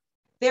 So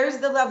there's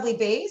the lovely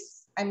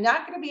base. I'm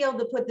not going to be able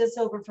to put this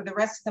over for the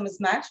rest of them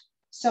as much.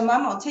 So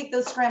Mom, I'll take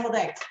those scrambled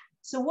eggs.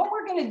 So what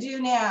we're going to do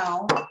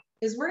now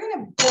is we're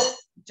going to build,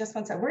 just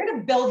one second, we're going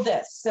to build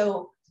this.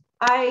 So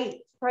I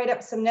fried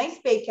up some nice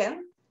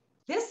bacon.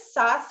 This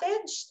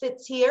sausage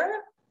that's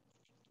here,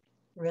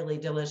 really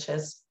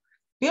delicious.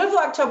 Beautiful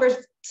October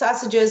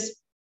sausages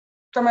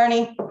from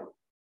Ernie.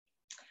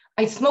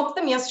 I smoked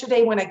them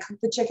yesterday when I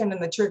cooked the chicken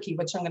and the turkey,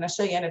 which I'm going to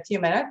show you in a few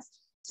minutes.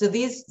 So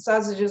these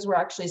sausages were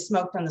actually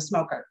smoked on the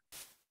smoker.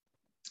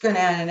 It's going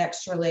to add an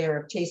extra layer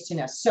of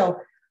tastiness. So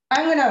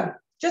I'm going to,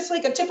 just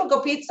like a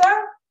typical pizza,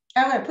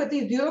 I'm going to put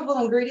these beautiful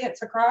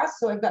ingredients across.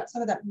 So I've got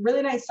some of that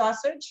really nice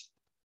sausage,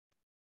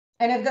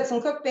 and I've got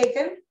some cooked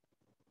bacon.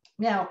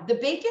 Now, the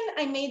bacon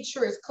I made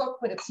sure is cooked,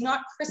 but it's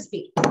not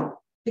crispy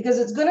because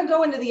it's going to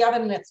go into the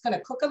oven and it's going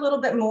to cook a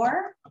little bit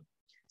more.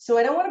 So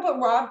I don't want to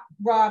put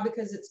raw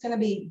because it's going to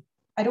be,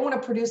 I don't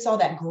want to produce all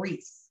that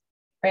grease,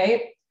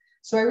 right?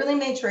 So I really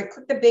made sure I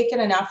cook the bacon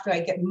enough that I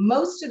get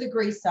most of the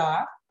grease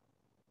off,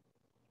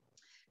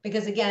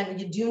 because again,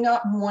 you do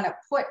not want to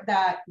put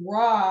that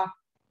raw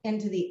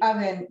into the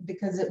oven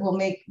because it will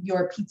make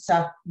your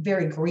pizza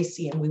very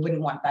greasy, and we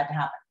wouldn't want that to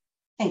happen.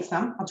 Thanks,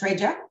 Mom. I'll trade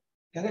you.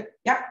 Got it?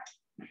 Yeah.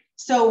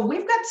 So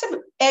we've got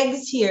some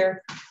eggs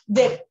here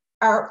that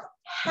are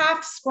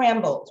half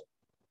scrambled.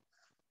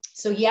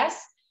 So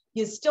yes,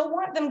 you still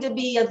want them to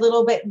be a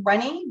little bit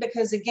runny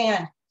because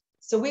again,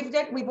 so we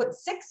put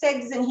 6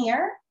 eggs in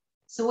here.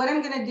 So what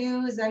I'm going to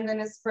do is I'm going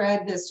to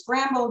spread the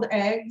scrambled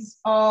eggs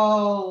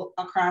all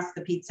across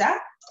the pizza.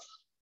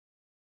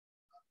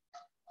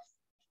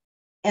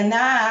 And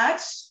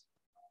that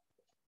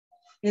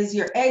is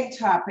your egg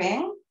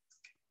topping.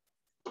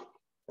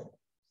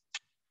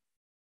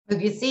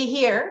 If you see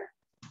here,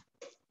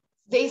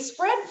 they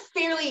spread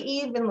fairly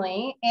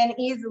evenly and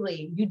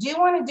easily. You do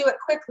want to do it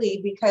quickly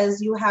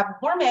because you have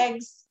warm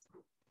eggs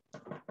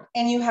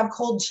and you have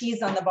cold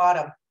cheese on the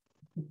bottom.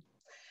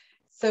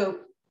 So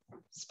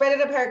spread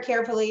it apart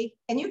carefully,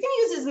 and you can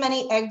use as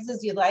many eggs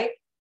as you like.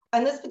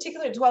 On this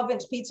particular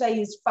 12-inch pizza, I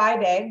used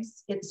 5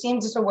 eggs. It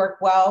seems to work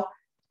well,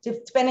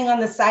 depending on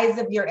the size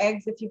of your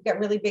eggs, if you've got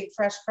really big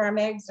fresh farm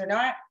eggs or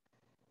not.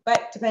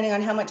 But depending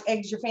on how much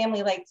eggs your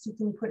family likes, you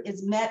can put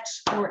as much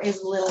or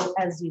as little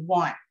as you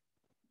want.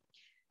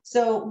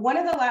 So one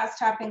of the last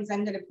toppings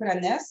I'm going to put on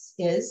this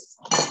is,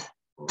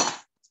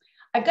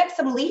 I've got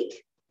some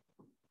leek.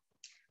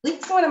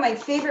 Leek's one of my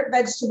favorite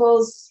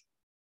vegetables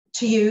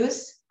to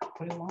use.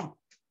 What do you want?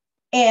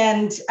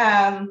 And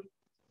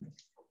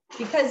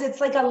because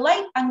it's like a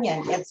light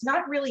onion, it's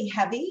not really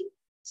heavy.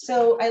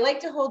 So I like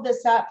to hold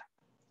this up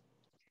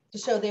to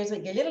show there's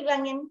like your little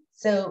onion.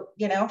 So,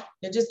 you know,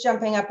 you're just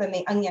jumping up in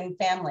the onion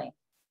family.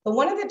 But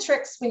one of the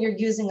tricks when you're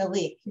using a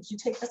leek, could you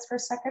take this for a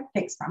second?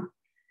 Thanks, Mom.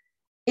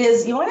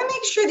 Is you want to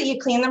make sure that you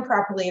clean them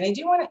properly. And I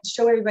do want to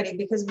show everybody,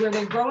 because where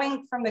they're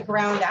growing from the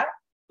ground up,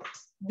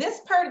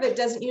 this part of it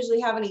doesn't usually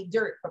have any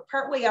dirt, but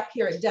partway up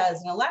here it does.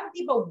 And a lot of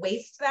people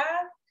waste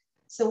that.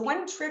 So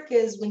one trick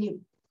is when you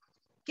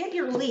get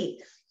your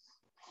leek,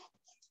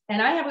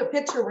 and I have a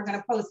picture we're going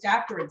to post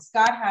afterwards,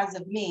 Scott has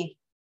of me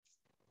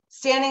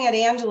standing at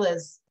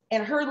Angela's,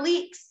 and her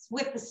leeks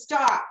with the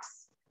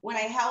stalks, when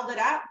I held it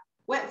up,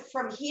 went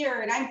from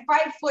here, and I'm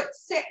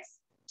 5'6"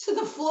 to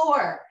the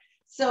floor.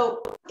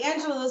 So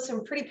Angela, those are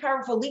some pretty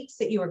powerful leeks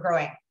that you were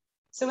growing.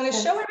 So I'm going to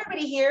show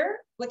everybody here.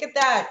 Look at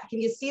that.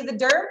 Can you see the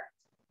dirt?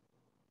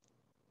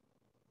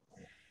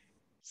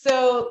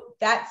 So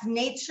that's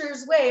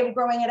nature's way of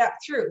growing it up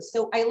through.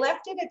 So I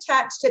left it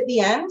attached at the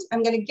end.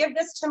 I'm going to give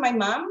this to my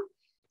mom.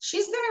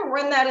 She's going to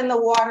run that in the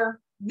water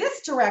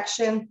this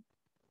direction,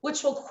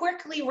 which will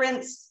quickly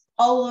rinse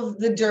all of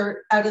the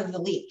dirt out of the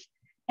leek.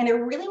 And I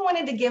really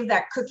wanted to give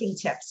that cooking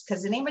tips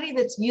because anybody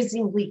that's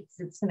using leeks,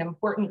 it's an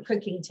important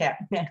cooking tip.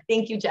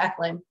 Thank you,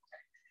 Jacqueline.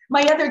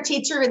 My other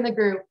teacher in the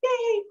group,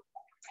 yay.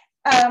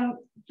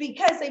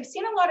 Because I've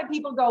seen a lot of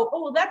people go,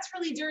 oh, well, that's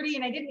really dirty.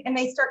 And I didn't, and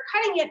they start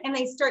cutting it and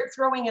they start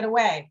throwing it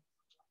away.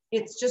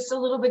 It's just a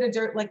little bit of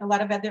dirt, like a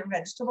lot of other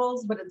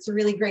vegetables, but it's a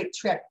really great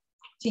trick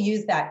to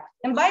use that.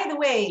 And by the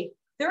way,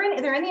 they're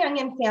in the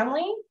onion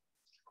family.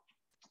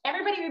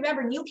 Everybody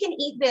remember, you can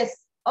eat this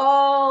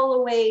all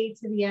the way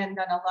to the end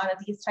on a lot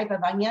of these type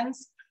of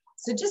onions.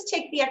 So just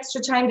take the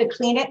extra time to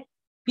clean it.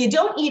 If you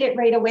don't eat it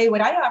right away,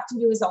 what I often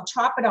do is I'll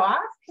chop it off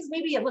because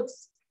maybe it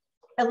looks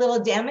a little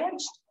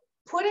damaged.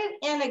 Put it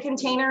in a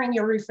container in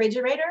your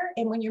refrigerator.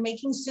 And when you're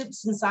making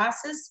soups and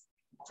sauces,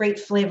 great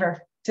flavor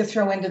to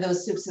throw into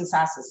those soups and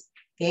sauces.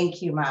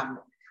 Thank you, Mom.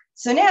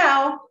 So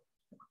now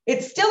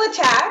it's still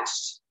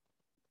attached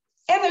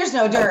and there's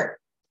no dirt.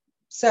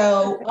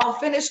 So I'll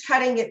finish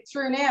cutting it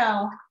through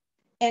now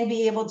and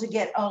be able to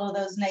get all of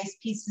those nice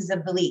pieces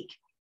of the leek.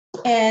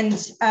 And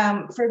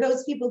for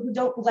those people who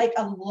don't like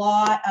a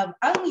lot of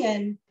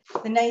onion,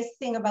 the nice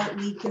thing about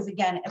leek is,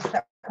 again, it's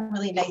that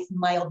really nice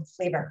mild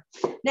flavor.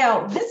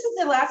 Now, this is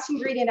the last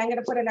ingredient I'm going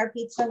to put in our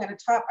pizza. I'm going to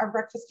top our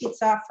breakfast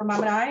pizza off for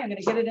Mom and I. I'm going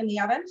to get it in the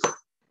oven.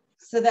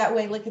 So that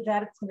way, look at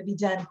that. It's going to be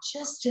done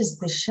just as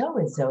the show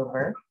is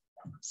over.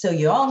 So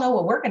you all know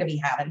what we're going to be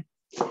having.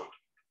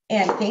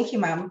 And thank you,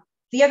 Mom.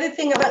 The other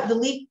thing about the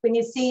leek, when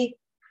you see,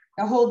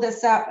 I'll hold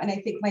this up, and I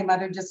think my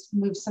mother just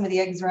moved some of the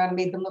eggs around and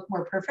made them look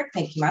more perfect.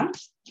 Thank you, Mom.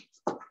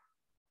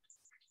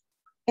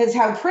 Is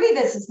how pretty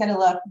this is going to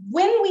look.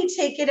 When we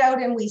take it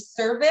out and we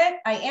serve it,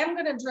 I am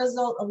going to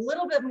drizzle a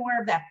little bit more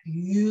of that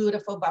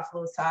beautiful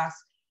buffalo sauce,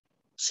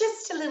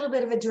 just a little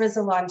bit of a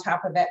drizzle on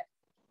top of it,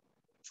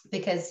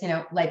 because, you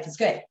know, life is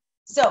good.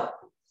 So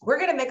we're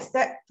going to mix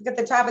that at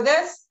the top of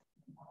this.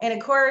 And of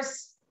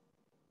course,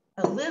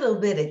 a little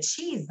bit of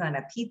cheese on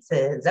a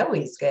pizza is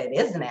always good,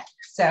 isn't it?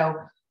 So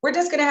we're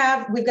just going to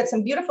have, we've got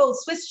some beautiful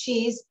Swiss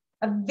cheese,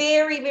 a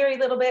very, very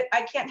little bit.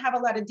 I can't have a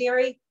lot of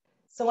dairy.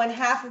 So on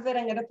half of it,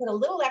 I'm going to put a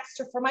little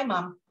extra for my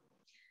mom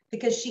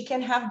because she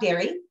can have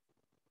dairy.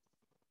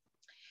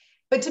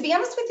 But to be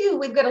honest with you,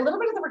 we've got a little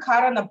bit of the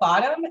ricotta on the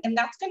bottom, and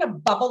that's going to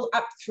bubble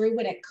up through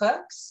when it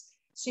cooks.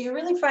 So you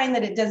really find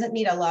that it doesn't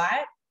need a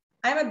lot.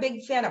 I'm a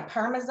big fan of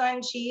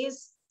Parmesan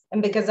cheese.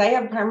 And because I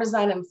have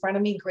Parmesan in front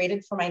of me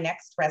grated for my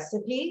next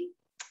recipe,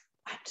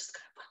 I'm just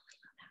going to put a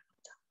little of that on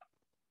top.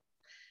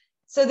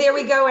 So there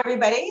we go,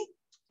 everybody.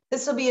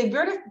 This will be a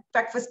beautiful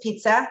breakfast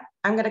pizza.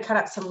 I'm going to cut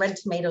up some red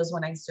tomatoes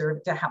when I serve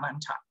it to have on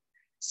top.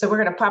 So we're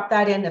going to pop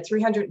that in the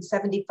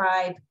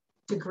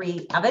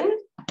 375-degree oven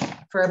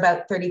for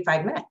about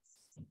 35 minutes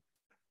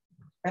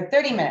or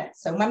 30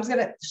 minutes. So Mom's going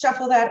to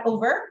shuffle that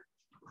over.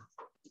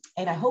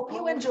 And I hope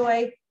you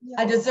enjoy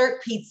a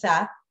dessert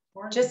pizza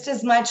just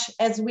as much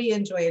as we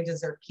enjoy a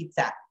dessert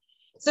pizza.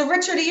 So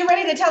Richard, are you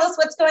ready to tell us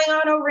what's going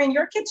on over in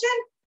your kitchen?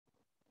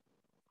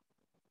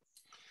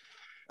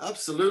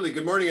 Absolutely.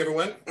 Good morning,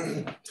 everyone.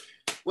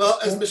 Well,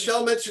 as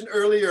Michelle mentioned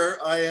earlier,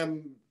 I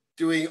am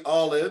doing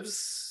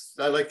olives.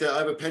 I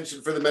have a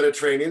penchant for the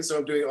Mediterranean, so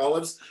I'm doing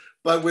olives,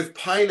 but with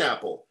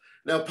pineapple.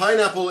 Now,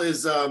 pineapple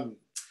is,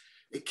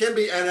 it can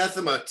be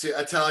anathema to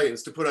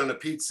Italians to put on a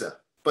pizza,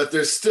 but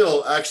there's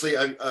still actually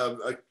a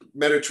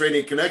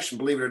Mediterranean connection,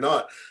 believe it or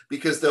not,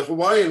 because the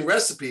Hawaiian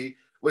recipe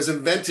was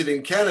invented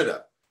in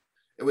Canada.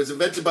 It was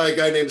invented by a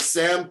guy named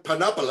Sam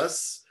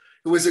Panopoulos,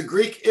 who was a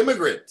Greek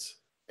immigrant.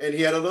 And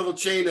he had a little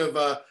chain of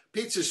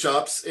pizza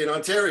shops in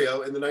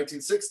Ontario in the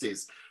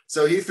 1960s.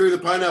 So he threw the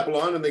pineapple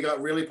on and they got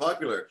really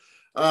popular.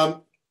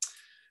 Now,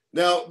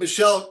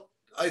 Michelle,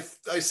 I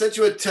sent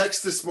you a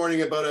text this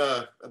morning about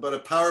a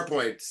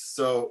PowerPoint.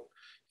 So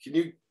can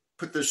you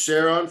put the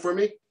share on for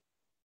me?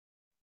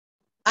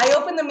 I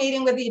opened the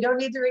meeting with you. You don't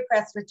need to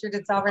request, Richard.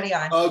 It's already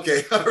on.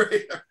 Okay, all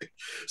right.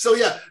 So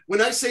yeah, when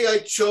I say I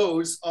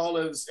chose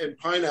olives and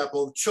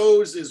pineapple,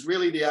 chose is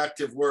really the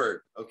active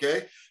word,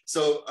 okay?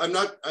 So I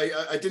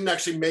didn't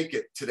actually make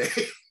it today.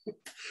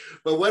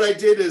 But what I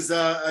did is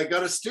I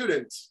got a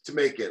student to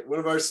make it. One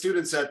of our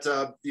students at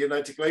the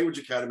Atlantic Language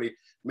Academy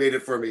made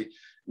it for me.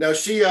 Now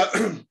she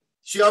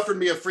offered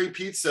me a free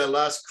pizza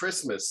last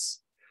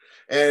Christmas,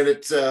 and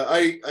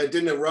I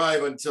didn't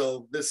arrive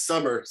until this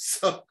summer.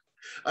 So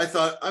I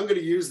thought I'm going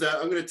to use that.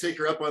 I'm going to take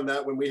her up on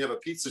that when we have a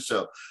pizza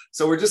show.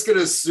 So we're just going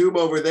to zoom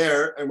over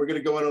there and we're going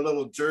to go on a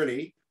little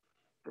journey.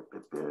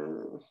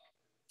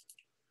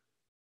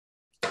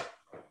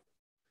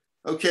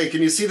 Okay,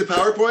 can you see the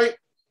PowerPoint?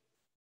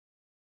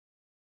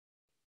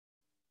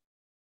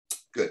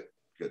 Good,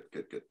 good,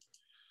 good, good.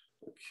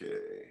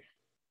 Okay.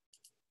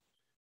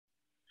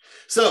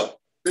 So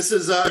This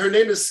is, her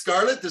name is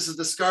Scarlett. This is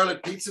the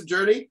Scarlett Pizza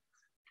Journey.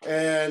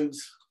 And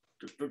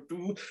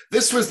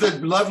this was the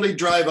lovely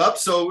drive up.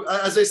 So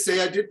as I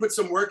say, I did put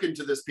some work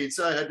into this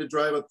pizza. I had to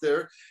drive up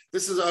there.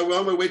 This is, I'm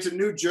on my way to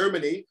New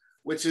Germany,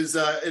 which is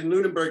in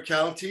Lunenburg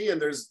County.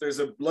 And there's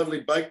a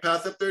lovely bike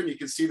path up there and you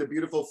can see the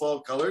beautiful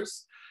fall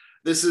colors.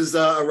 This is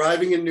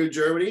arriving in New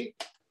Germany.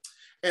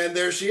 And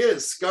there she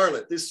is,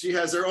 Scarlett. She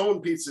has her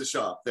own pizza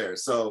shop there.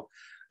 So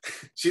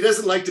she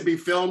doesn't like to be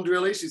filmed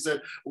really. She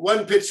said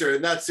one picture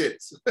and that's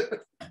it.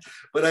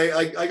 But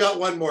I got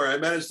one more. I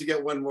managed to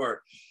get one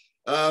more.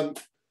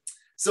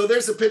 So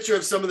there's a picture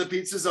of some of the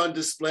pizzas on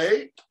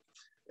display.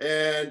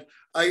 And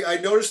I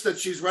noticed that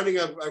she's running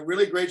a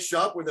really great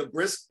shop with a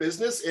brisk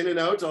business in and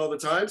out all the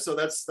time. So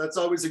that's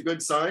always a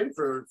good sign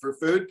for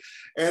food.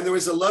 And there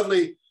was a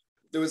lovely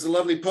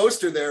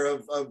poster there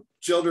of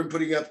children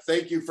putting up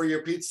 "thank you for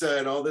your pizza"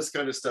 and all this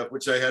kind of stuff,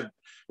 which I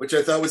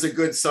thought was a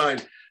good sign.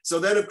 So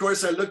then, of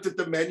course, I looked at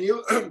the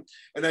menu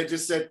and I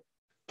just said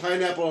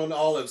pineapple and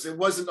olives. It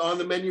wasn't on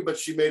the menu, but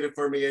she made it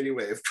for me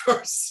anyway, of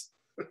course.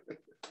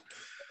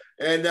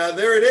 And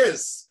there it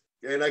is.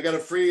 And I got a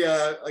free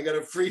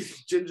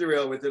ginger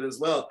ale with it as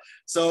well.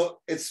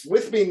 So it's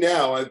with me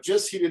now. I've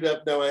just heated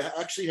up now. I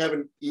actually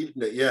haven't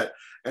eaten it yet.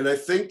 And I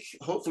think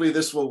hopefully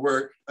this will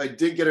work. I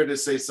did get her to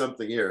say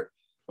something here.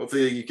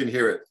 Hopefully you can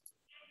hear it.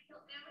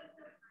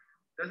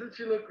 Doesn't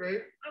she look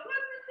great?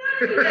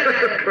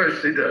 Of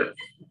course she does.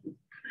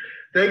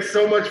 Thanks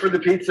so much for the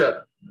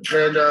pizza.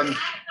 And I'm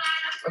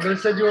going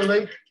to send you a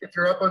link. If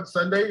you're up on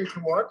Sunday, you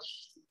can watch.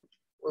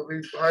 We'll be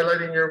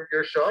highlighting your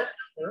shop.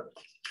 Yeah?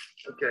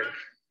 Okay.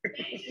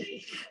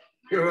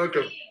 You're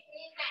welcome.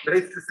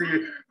 Nice to see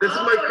you. This is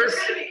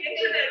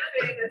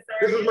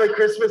my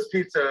Christmas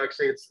pizza,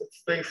 actually. It's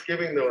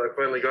Thanksgiving, though. I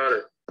finally got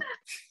it.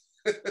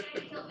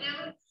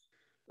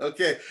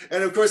 Okay.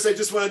 And of course, I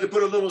just wanted to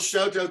put a little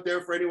shout out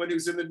there for anyone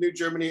who's in the New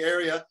Germany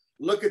area.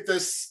 Look at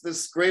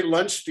this great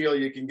lunch deal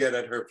you can get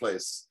at her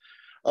place.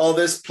 All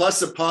this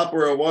plus a pop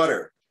or a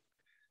water.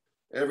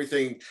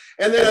 Everything.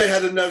 And then I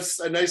had a nice,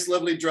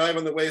 lovely drive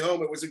on the way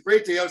home. It was a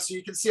great day out. So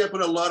you can see I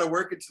put a lot of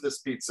work into this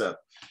pizza.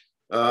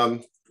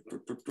 So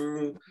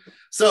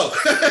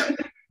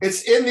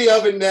it's in the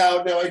oven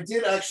now. Now I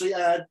did actually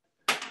add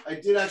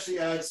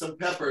some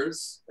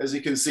peppers, as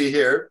you can see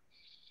here,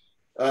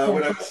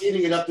 when I was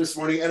heating it up this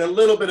morning, and a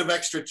little bit of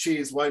extra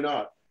cheese. Why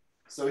not?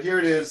 So here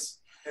it is.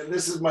 And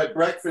this is my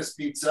breakfast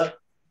pizza.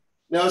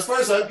 Now, as far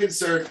as I'm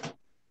concerned,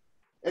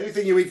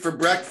 anything you eat for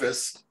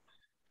breakfast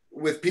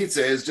with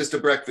pizza is just a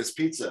breakfast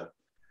pizza.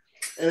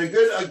 And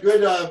a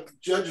good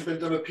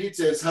judgment of a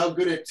pizza is how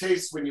good it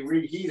tastes when you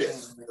reheat it,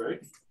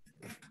 right?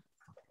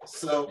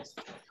 So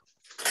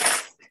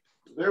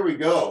there we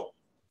go.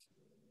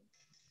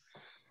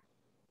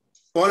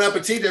 Bon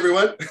appetit,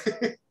 everyone.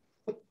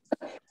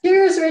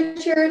 Cheers,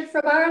 Richard,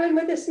 from Ireland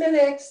with the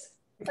Smithicks.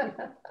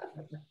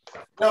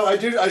 No, I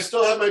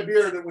still have my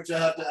beer, which I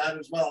have to add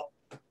as well.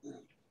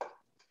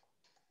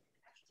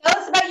 Tell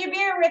us about your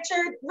beer,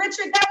 Richard.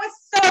 Richard, that was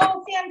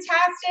so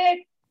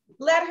fantastic.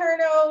 Let her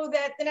know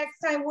that the next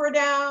time we're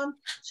down,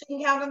 she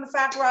can count on the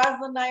fact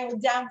Rosalind and I are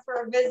down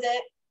for a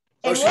visit.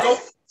 And what a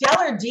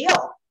stellar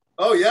deal.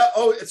 Oh, yeah.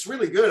 Oh, it's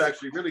really good,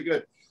 actually, really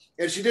good.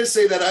 And she did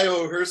say that I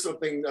owe her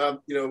something.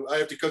 You know, I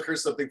have to cook her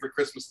something for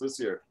Christmas this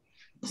year.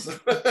 So,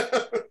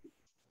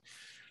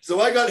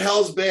 so I got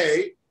Hell's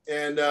Bay,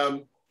 and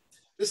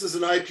this is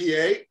an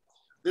IPA.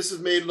 This is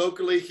made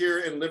locally here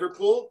in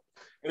Liverpool,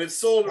 and it's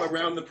sold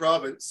around the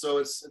province, so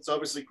it's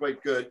obviously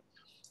quite good.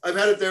 I've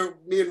had it there.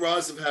 Me and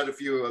Roz have had a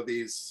few of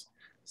these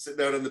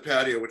sitting out on the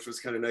patio, which was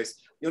kind of nice.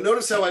 You'll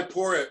notice how I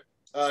pour it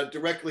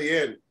directly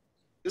in.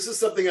 This is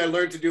something I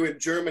learned to do in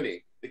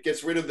Germany. It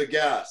gets rid of the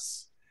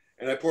gas,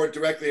 and I pour it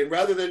directly in.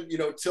 Rather than, you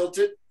know, tilt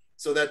it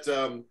so that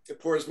it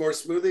pours more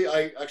smoothly,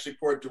 I actually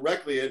pour it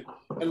directly in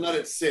and let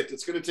it sit.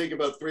 It's going to take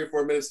about 3 or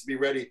 4 minutes to be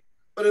ready,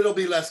 but it'll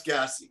be less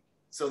gassy.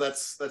 So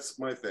that's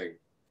my thing.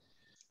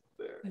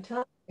 There.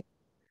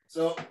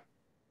 So.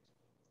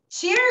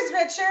 Cheers,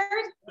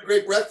 Richard. A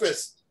great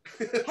breakfast.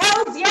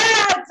 Hells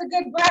yeah, it's a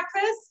good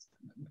breakfast.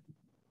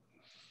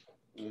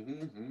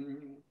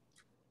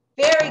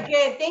 Very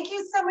good. Thank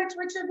you so much,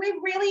 Richard. We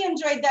really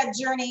enjoyed that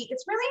journey.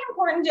 It's really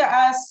important to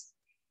us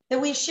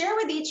that we share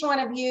with each one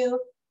of you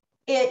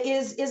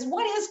is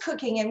what is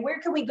cooking and where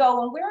can we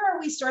go and where are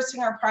we sourcing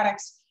our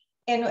products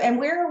and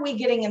where are we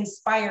getting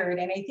inspired?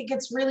 And I think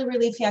it's really,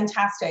 really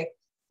fantastic.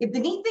 The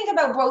neat thing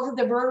about both of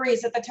the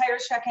breweries at the Tire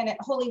Shack and at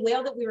Holy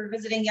Whale that we were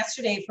visiting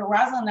yesterday for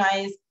Rosalind and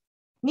I is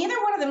neither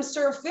one of them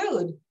serve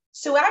food.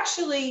 So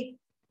actually,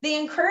 they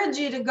encourage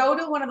you to go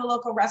to one of the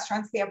local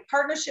restaurants. They have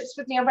partnerships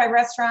with nearby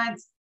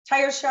restaurants.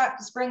 Tire Shack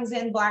brings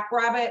in Black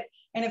Rabbit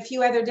and a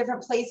few other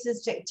different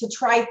places to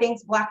try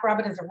things. Black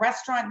Rabbit is a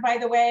restaurant, by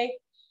the way.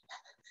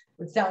 It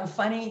would sound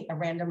funny, a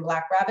random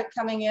Black Rabbit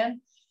coming in.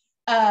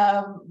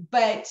 And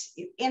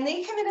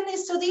they come in and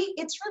it's really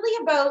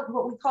about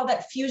what we call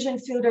that fusion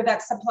food or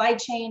that supply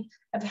chain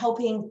of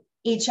helping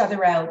each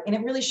other out. And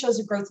it really shows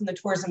a growth in the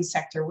tourism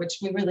sector, which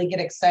we really get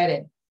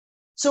excited.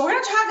 So we're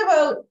going to talk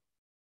about,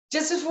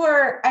 just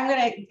before I'm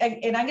going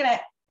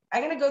to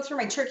I'm going to go through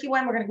my turkey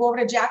one. We're going to go over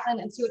to Jacqueline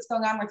and see what's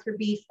going on with her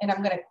beef. And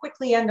I'm going to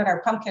quickly end on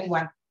our pumpkin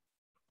one.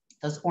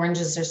 Those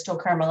oranges are still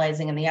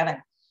caramelizing in the oven.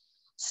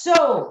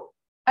 So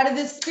out of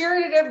the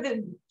spirit of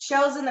the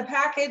shells in the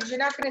package, you're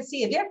not going to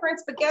see a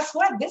difference, but guess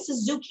what? This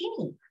is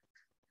zucchini.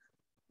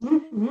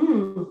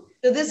 Mm-hmm.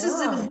 So this is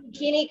a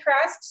zucchini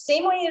crust,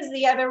 same way as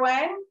the other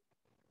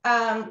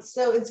one.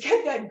 So it's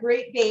got that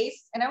great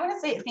base. And I want to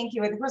say thank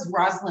you. I think it was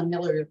Rosalind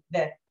Miller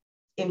that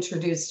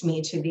introduced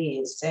me to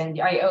these. And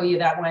I owe you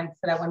that one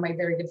for that one, my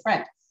very good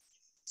friend.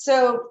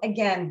 So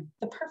again,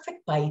 the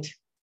perfect bite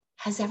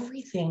has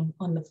everything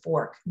on the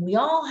fork. We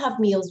all have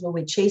meals where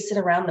we chase it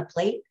around the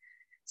plate.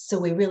 So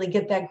we really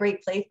get that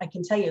great plate. I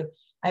can tell you,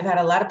 I've had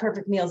a lot of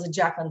perfect meals at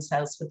Jacqueline's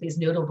house with these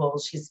noodle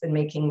bowls she's been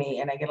making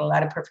me, and I get a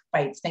lot of perfect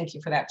bites. Thank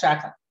you for that,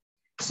 Jacqueline.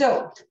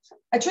 So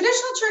a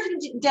traditional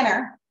turkey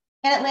dinner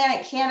in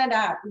Atlantic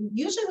Canada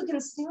usually would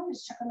consist,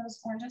 just check on those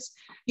oranges,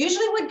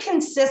 usually would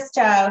consist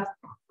of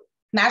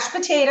mashed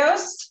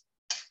potatoes.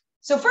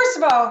 So first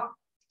of all,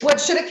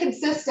 what should it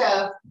consist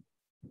of?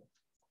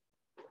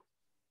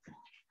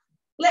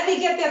 Let me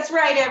get this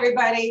right,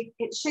 everybody.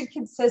 It should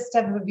consist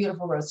of a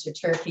beautiful roasted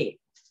turkey.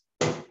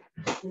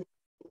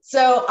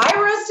 So I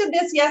roasted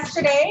this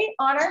yesterday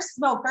on our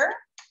smoker.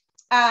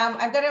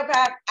 I've got it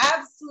back,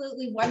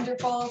 absolutely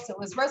wonderful. So it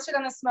was roasted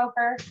on the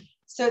smoker.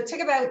 So it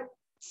took about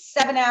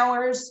 7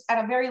 hours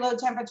at a very low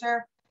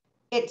temperature.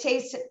 It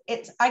tastes,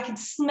 I could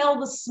smell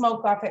the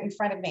smoke off it in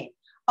front of me.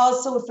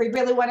 Also, if we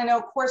really want to know,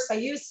 of course, I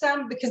used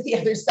some because the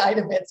other side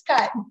of it's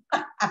cut.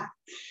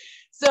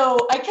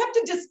 So I kept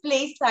a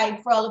display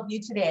side for all of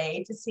you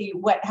today to see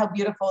how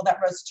beautiful that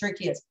roast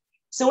turkey is.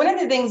 So one of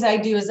the things I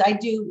do is I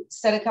do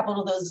set a couple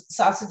of those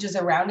sausages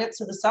around it.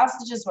 So the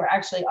sausages were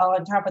actually all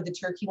on top of the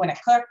turkey when it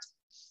cooked.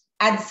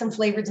 Add some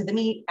flavor to the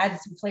meat, add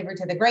some flavor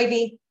to the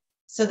gravy.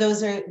 So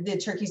those are the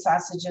turkey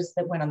sausages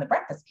that went on the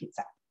breakfast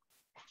pizza.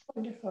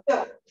 Wonderful.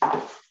 So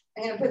I'm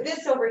going to put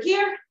this over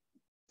here.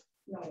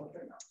 No,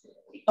 they're not.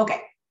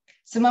 Okay.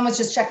 So Mom was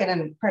just checking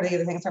on part of the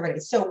other things already.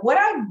 So what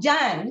I've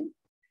done,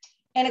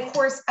 and of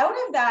course, out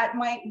of that,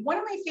 one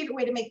of my favorite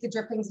way to make the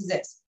drippings is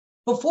this.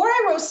 Before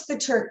I roast the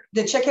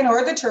chicken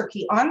or the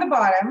turkey, on the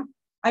bottom,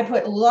 I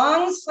put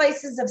long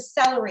slices of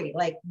celery,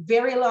 like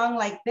very long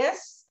like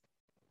this,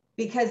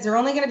 because they're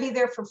only going to be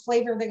there for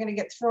flavor. They're going to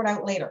get thrown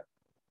out later.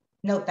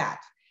 Note that.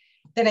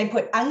 Then I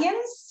put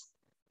onions,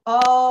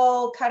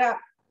 all cut up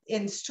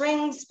in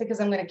strings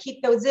because I'm going to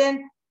keep those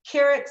in.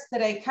 Carrots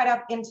that I cut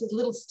up into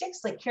little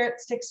sticks, like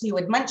carrot sticks you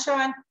would munch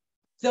on.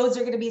 Those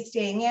are going to be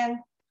staying in.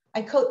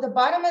 I coat the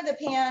bottom of the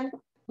pan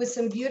with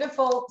some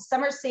beautiful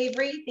summer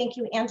savory. Thank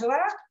you, Angela.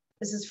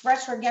 This is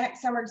fresh organic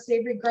summer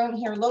savory grown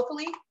here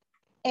locally.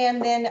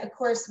 And then of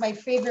course, my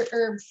favorite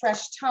herb,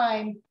 fresh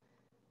thyme,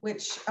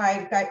 which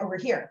I've got over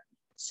here.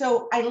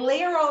 So I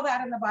layer all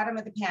that in the bottom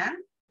of the pan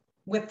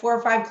with 4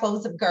 or 5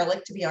 cloves of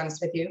garlic, to be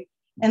honest with you.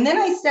 And then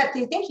I set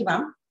thank you,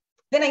 Mom.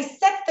 Then I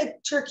set the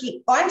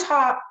turkey on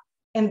top,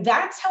 and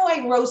that's how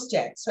I roast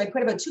it. So I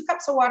put about 2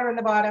 cups of water in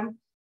the bottom,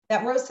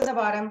 that roast in the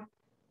bottom.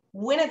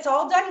 When it's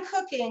all done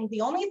cooking,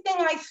 the only thing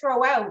I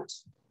throw out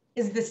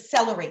is the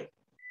celery,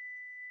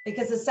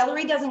 because the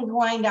celery doesn't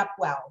grind up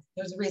well.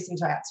 There's a reason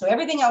to that. So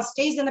everything else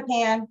stays in the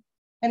pan.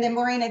 And then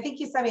Maureen, I think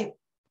you said it,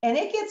 and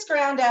it gets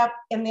ground up,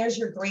 and there's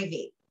your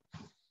gravy.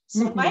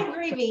 So my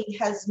gravy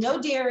has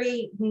no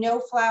dairy, no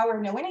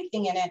flour, no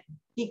anything in it,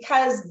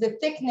 because the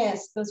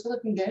thickness, those are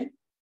looking good,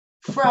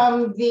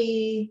 from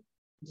the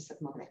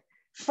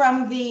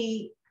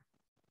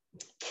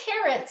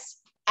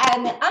carrots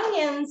and the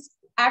onions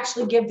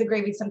actually give the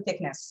gravy some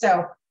thickness.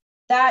 So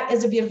that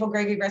is a beautiful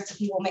gravy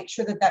recipe. We'll make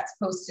sure that that's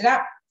posted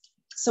up.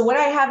 So what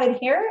I have in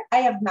here, I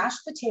have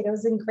mashed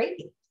potatoes and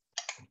gravy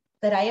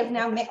that I have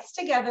now mixed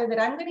together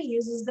that I'm going to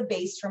use as the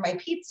base for my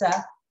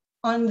pizza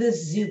on the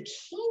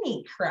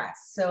zucchini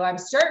crust. So I'm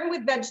starting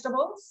with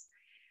vegetables.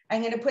 I'm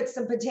going to put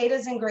some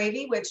potatoes and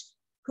gravy, which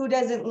who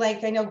doesn't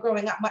like, I know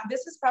growing up,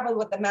 this is probably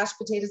what the mashed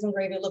potatoes and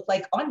gravy look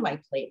like on my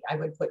plate. I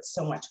would put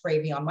so much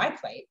gravy on my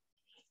plate.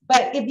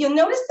 But if you'll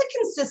notice the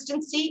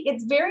consistency,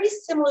 it's very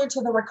similar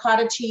to the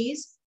ricotta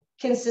cheese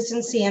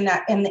consistency in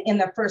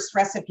the first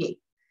recipe.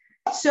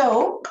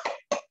 So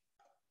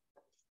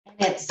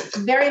it's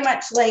very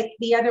much like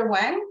the other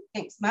one.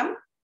 Thanks, Mom.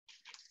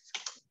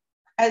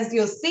 As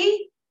you'll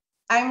see,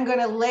 I'm going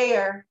to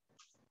layer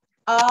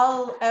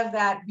all of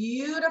that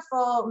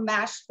beautiful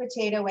mashed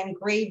potato and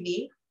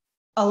gravy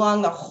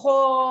along the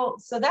whole.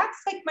 So that's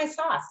like my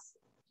sauce.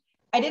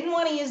 I didn't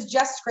want to use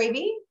just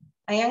gravy.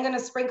 I am going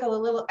to sprinkle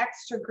a little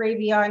extra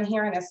gravy on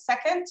here in a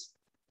second,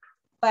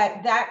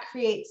 but that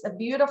creates a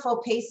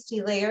beautiful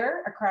pasty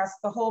layer across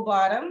the whole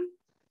bottom.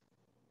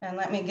 And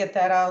let me get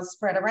that all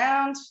spread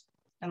around,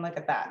 and look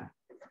at that.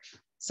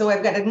 So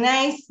I've got a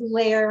nice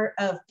layer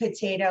of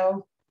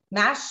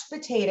mashed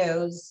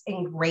potatoes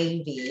and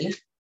gravy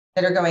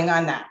that are going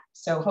on that.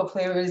 So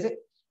hopefully everybody's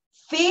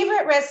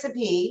favorite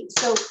recipe.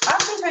 So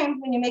oftentimes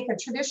when you make a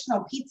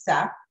traditional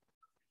pizza,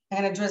 I'm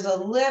going to drizzle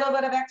a little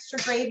bit of extra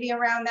gravy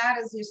around that,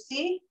 as you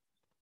see.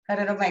 Cut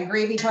it on my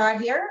gravy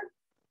pot here.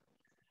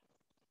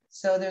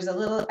 So there's a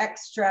little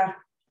extra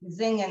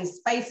zing and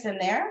spice in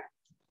there.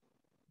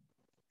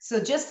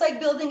 So just like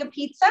building a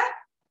pizza,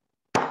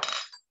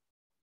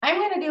 I'm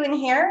gonna do in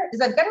here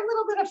is I've got a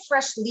little bit of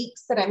fresh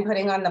leeks that I'm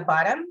putting on the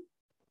bottom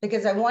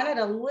because I wanted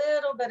a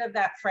little bit of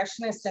that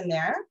freshness in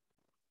there.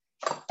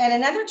 And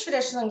another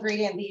traditional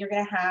ingredient that you're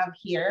gonna have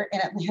here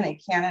in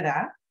Atlantic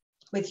Canada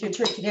with your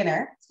turkey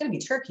dinner, it's gonna be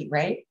turkey,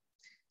 right?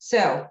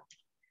 So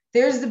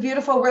there's the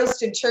beautiful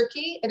roasted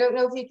turkey. I don't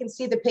know if you can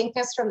see the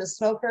pinkness from the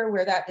smoker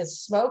where that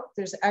is smoked.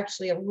 There's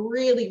actually a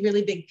really,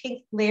 really big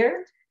pink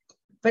layer,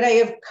 but I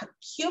have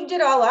cubed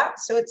it all up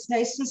so it's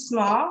nice and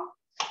small.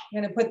 I'm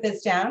gonna put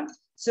this down.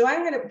 So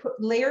I'm gonna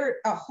layer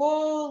a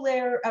whole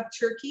layer of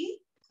turkey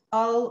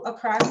all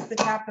across the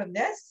top of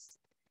this.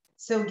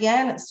 So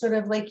again, it's sort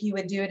of like you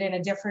would do it in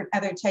a different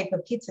other type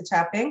of pizza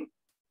topping.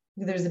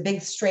 There's a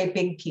big straight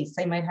big piece.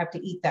 I might have to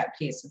eat that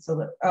piece. It's a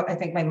little, oh, I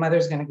think my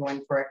mother's gonna go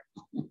in for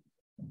it.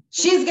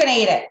 She's gonna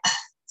eat it.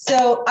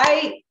 So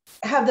I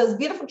have those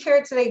beautiful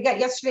carrots that I got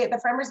yesterday at the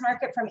farmer's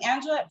market from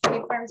Angela at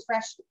Funny Farms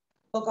Fresh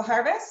Local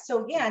Harvest.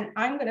 So again,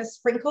 I'm gonna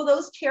sprinkle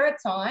those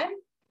carrots on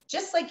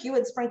just like you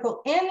would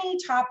sprinkle any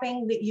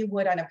topping that you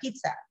would on a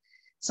pizza.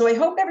 So I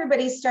hope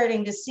everybody's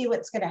starting to see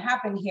what's gonna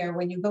happen here.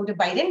 When you go to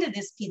bite into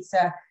this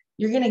pizza,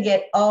 you're gonna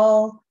get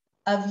all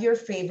of your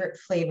favorite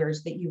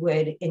flavors that you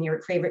would in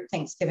your favorite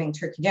Thanksgiving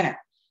turkey dinner.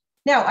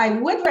 Now, I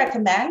would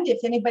recommend,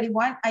 if anybody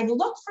wants, I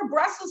looked for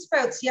Brussels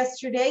sprouts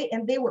yesterday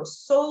and they were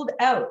sold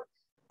out.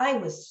 I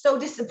was so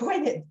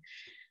disappointed.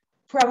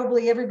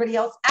 Probably everybody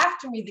else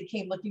after me that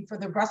came looking for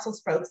their Brussels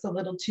sprouts a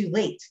little too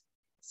late.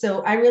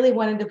 So I really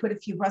wanted to put a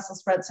few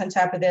Brussels sprouts on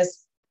top of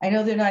this. I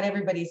know they're not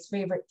everybody's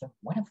favorite, they're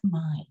one of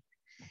mine.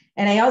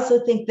 And I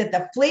also think that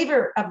the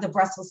flavor of the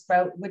Brussels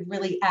sprout would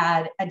really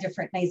add a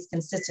different nice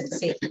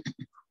consistency.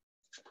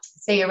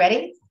 So you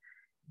ready?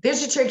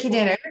 There's your turkey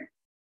dinner.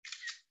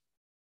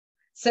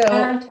 So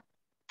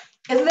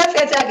isn't that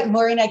fantastic,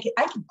 Maureen? I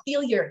can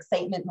feel your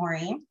excitement,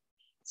 Maureen.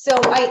 So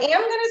I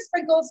am gonna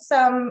sprinkle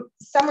some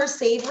summer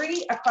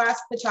savory across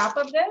the top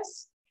of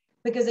this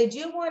because I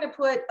do want to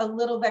put a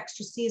little of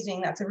extra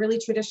seasoning. That's a really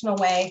traditional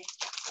way.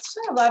 It's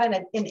not a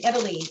lot in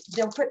Italy.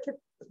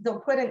 They'll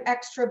put an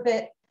extra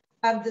bit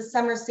of the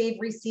summer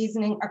savory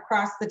seasoning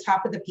across the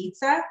top of the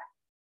pizza.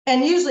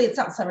 And usually it's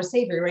not summer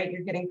savory, right?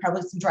 You're getting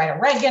probably some dried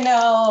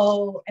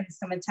oregano and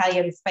some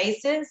Italian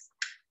spices.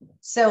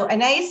 So a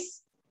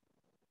nice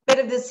bit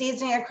of the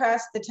seasoning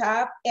across the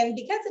top. And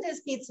because it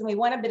is pizza and we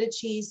want a bit of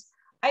cheese,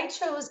 I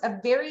chose a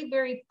very,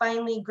 very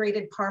finely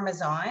grated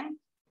Parmesan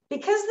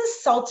because the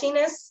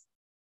saltiness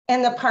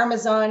and the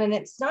Parmesan, and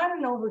it's not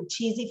an over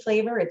cheesy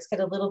flavor. It's got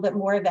a little bit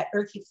more of that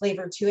earthy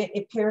flavor to it.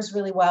 It pairs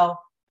really well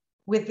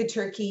with the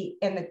turkey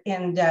and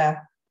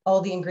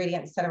all the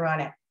ingredients that are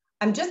on it.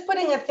 I'm just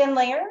putting a thin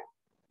layer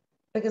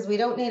because we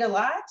don't need a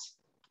lot.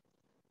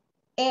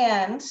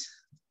 And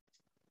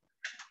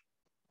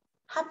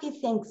happy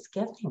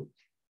Thanksgiving.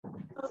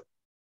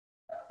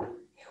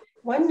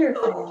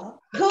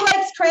 Wonderful. Who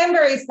likes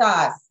cranberry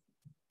sauce?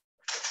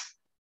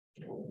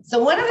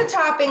 So one of the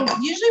toppings,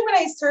 usually when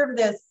I serve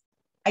this,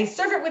 I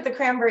serve it with the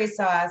cranberry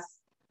sauce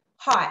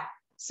hot.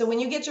 So when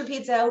you get your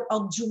pizza out,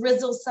 I'll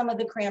drizzle some of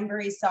the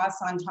cranberry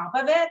sauce on top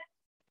of it.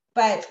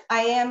 But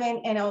I am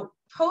in, and I'll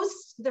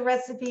post the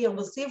recipe and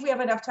we'll see if we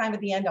have enough time at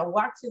the end. I'll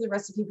walk through the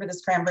recipe for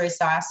this cranberry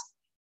sauce.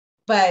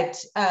 But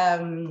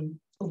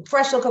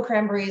fresh local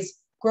cranberries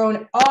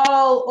grown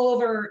all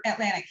over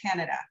Atlantic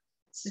Canada.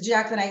 So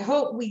Jacqueline, I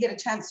hope we get a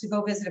chance to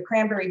go visit a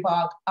cranberry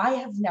bog. I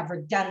have never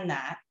done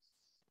that.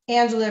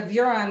 Angela, if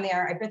you're on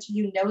there, I bet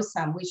you know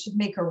some. We should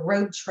make a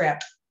road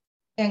trip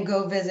and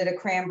go visit a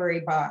cranberry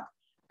bog.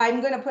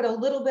 I'm gonna put a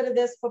little bit of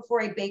this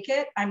before I bake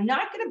it. I'm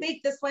not gonna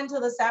bake this one till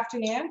this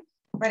afternoon,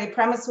 but I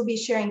promise we'll be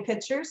sharing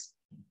pictures.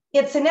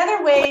 It's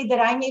another way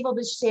that I'm able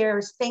to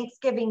share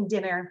Thanksgiving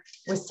dinner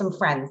with some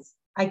friends.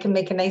 I can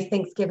make a nice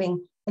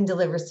Thanksgiving and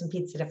deliver some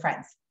pizza to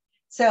friends.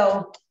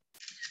 So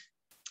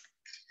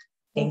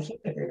thank you,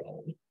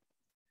 everybody.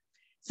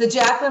 So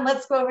Jacqueline,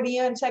 let's go over to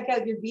you and check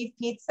out your beef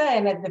pizza.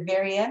 And at the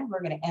very end,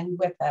 we're going to end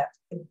with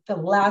the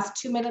last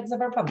 2 minutes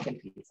of our pumpkin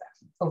pizza.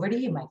 Over to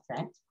you, my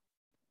friend.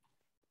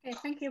 Okay,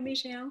 thank you,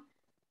 Michelle.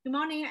 Good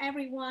morning,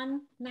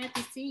 everyone. Nice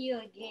to see you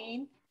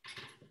again.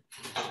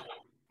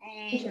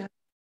 And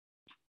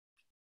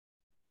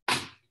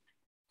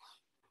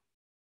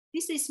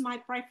this is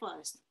my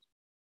breakfast,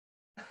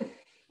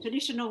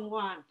 traditional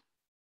one.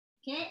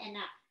 Okay, and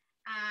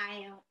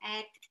I'll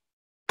add.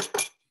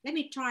 Let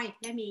me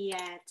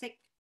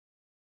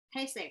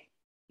taste it.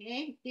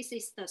 Okay, this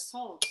is the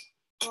sauce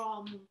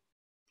from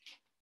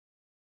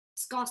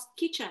Scott's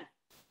Kitchen.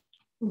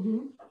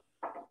 Mm-hmm.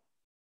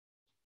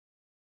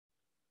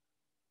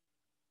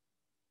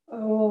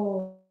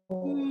 Oh.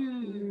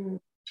 Mm.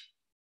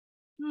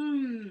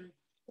 Mm.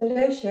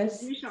 Delicious.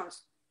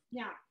 Delicious.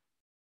 Yeah.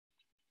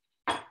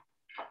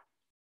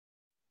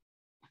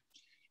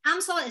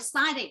 I'm so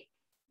excited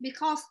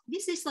because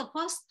this is the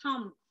first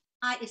time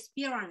I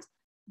experienced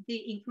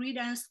the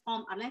ingredients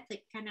from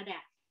Atlantic Canada.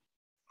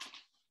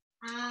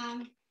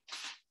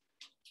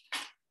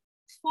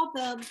 For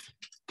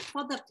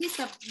the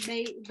pizza,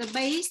 the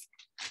base,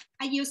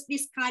 I use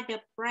this kind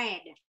of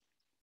bread.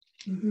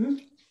 Mm-hmm.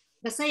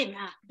 The same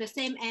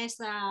as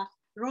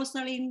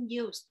Rosalind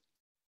used.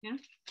 Yeah.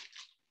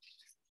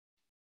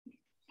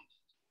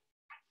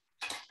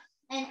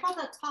 And for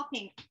the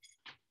topping,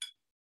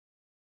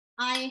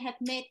 I have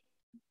made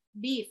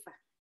beef.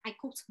 I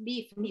cooked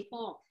beef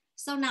before.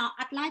 So now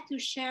I'd like to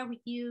share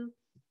with you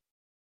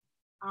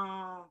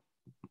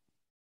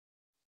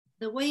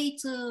the way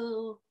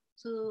to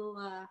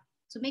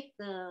make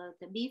the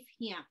beef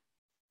here.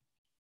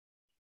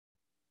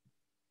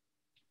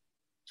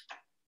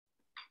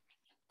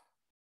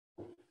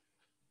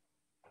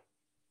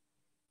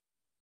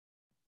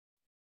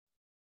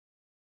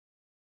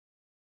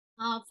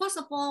 First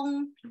of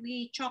all,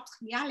 we chop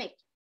garlic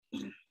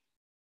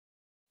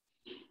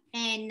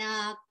and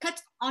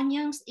cut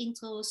onions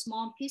into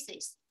small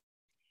pieces.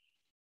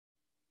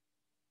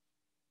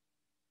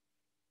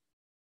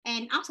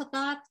 And after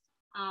that,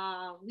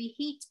 we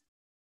heat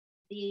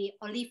the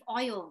olive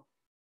oil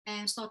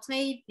and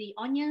saute the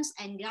onions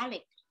and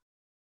garlic.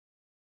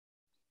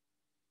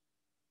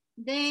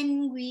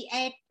 Then we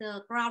add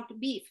the ground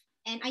beef,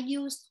 and I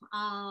used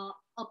a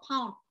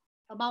pound,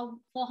 about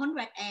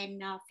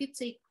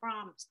 450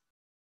 grams.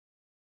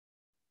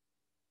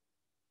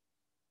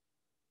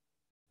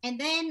 And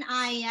then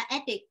I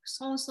added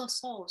salsa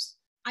sauce.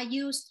 I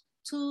used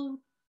 2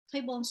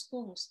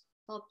 tablespoons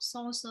of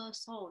salsa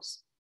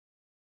sauce.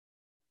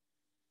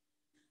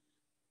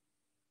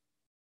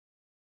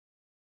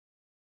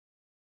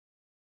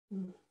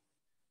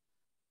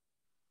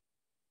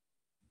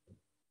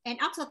 And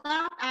after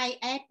that, I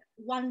add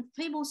 1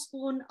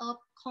 tablespoon of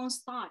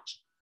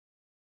cornstarch.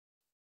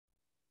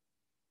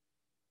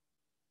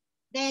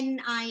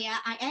 Then I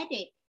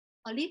added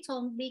a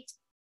little bit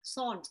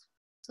salt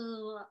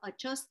to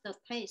adjust the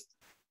taste.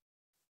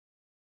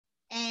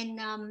 And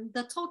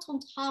the total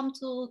time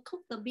to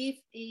cook the beef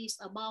is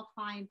about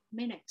 5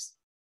 minutes.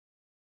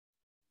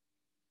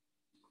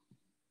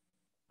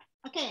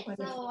 Okay, so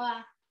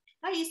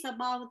that is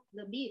about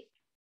the beef.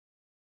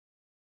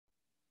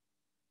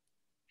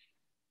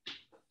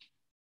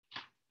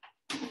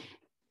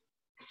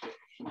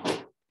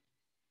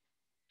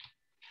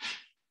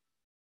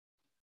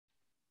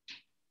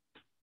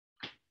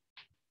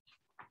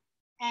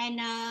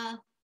 And I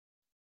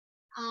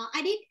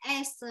did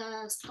as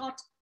Scott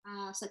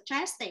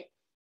suggested.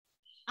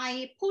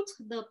 I put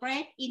the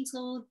bread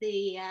into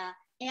the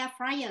air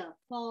fryer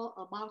for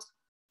about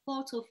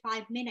 4 to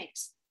 5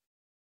 minutes.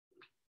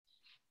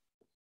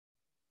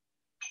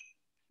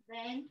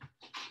 Then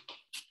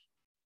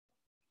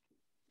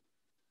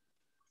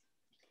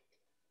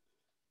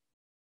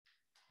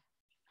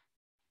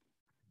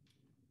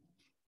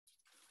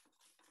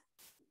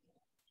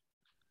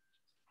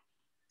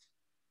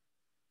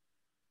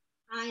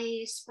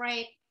I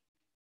spread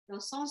the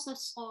salsa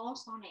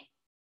sauce on it.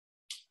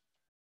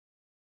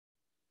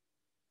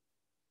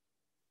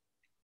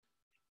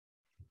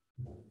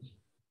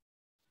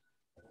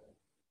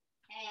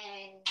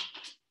 And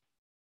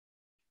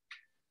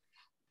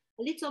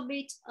a little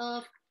bit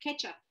of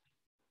ketchup.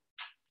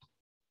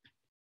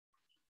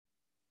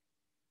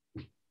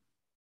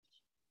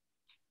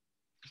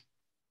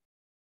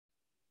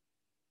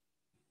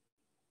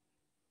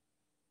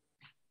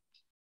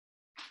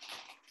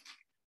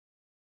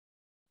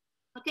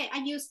 Okay, I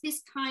use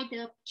this kind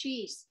of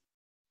cheese,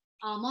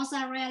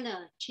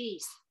 mozzarella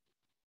cheese.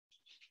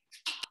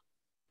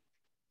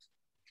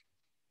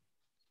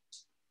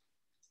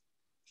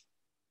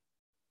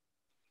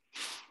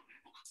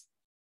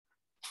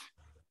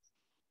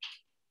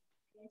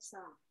 So.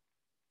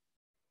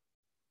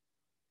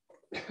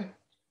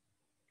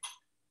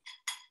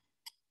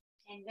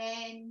 And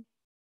then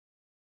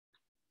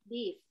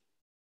beef.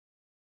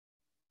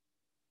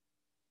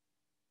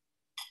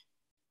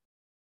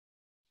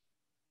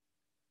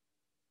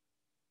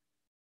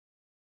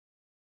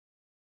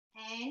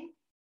 And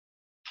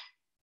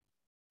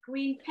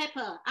green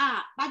pepper.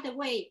 By the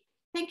way,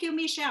 thank you,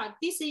 Michelle.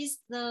 This is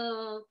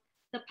the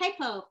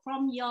pepper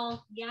from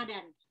your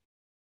garden.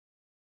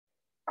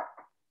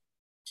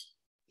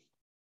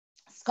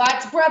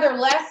 Scott's brother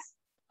Les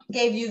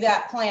gave you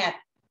that plant.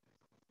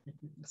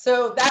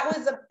 So that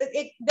was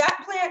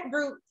that plant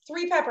grew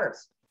 3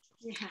 peppers.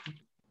 Yeah.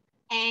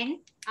 And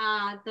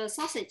the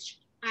sausage,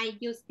 I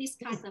use this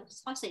kind of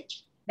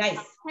sausage. Nice.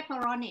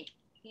 Pepperoni.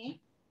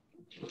 Okay.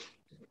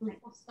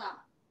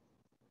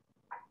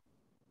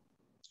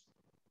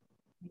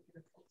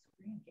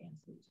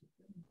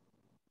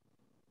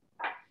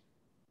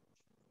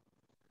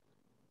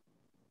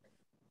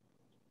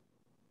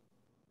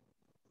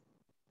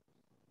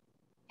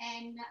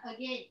 And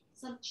again,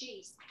 some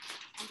cheese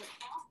on the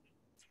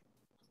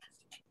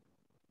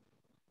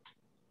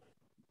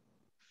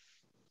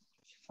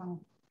top.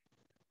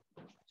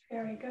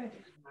 Very good.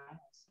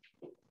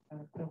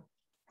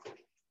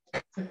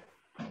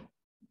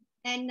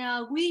 And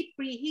we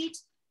preheat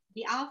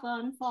the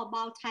oven for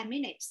about 10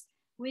 minutes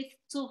with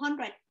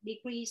 200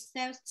 degrees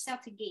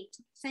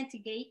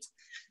centigrade,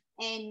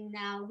 and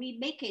we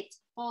bake it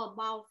for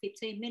about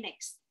 15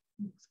 minutes.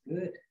 Looks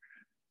good.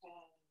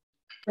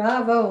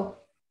 Bravo.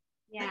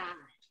 Yeah.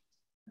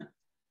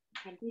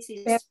 And this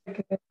is Very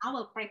good.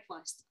 our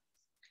breakfast.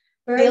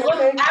 They Very look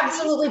good.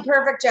 absolutely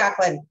perfect,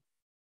 Jacqueline.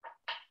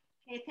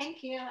 Okay,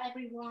 thank you,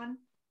 everyone.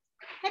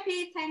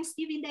 Happy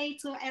Thanksgiving Day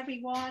to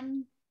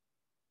everyone.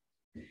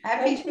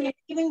 Happy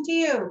Thanksgiving to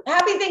you.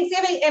 Happy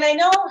Thanksgiving. And I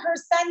know her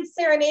son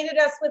serenaded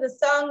us with a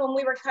song when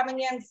we were coming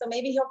in, so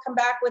maybe he'll come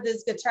back with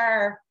his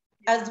guitar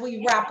as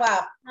we wrap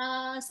up.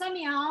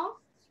 Samuel.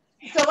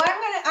 So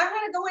I'm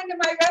gonna go into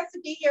my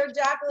recipe here,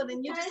 Jacqueline,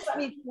 and you just let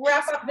me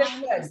wrap up this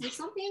one. Say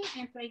something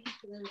and play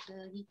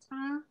the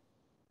guitar.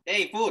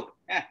 Hey, food.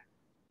 Yeah.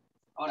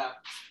 Hold up.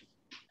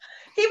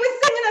 He was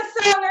singing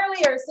a song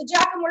earlier. So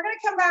Jacqueline, we're gonna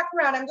come back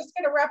around. I'm just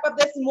gonna wrap up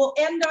this and we'll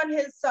end on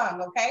his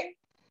song, okay?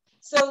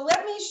 So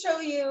let me show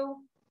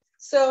you.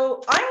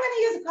 So I'm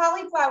gonna use a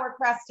cauliflower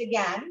crust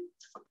again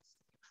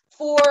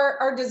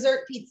for our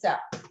dessert pizza.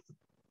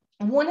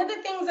 And one of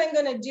the things I'm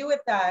gonna do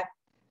with that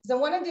is I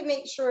wanted to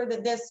make sure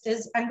that this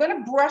is, I'm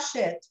gonna brush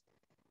it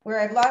where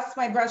I've lost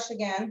my brush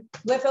again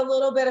with a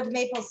little bit of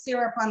maple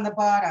syrup on the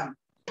bottom.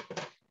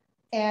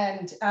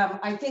 And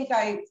I think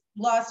I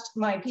lost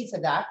my pizza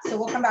dough, so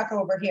we'll come back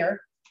over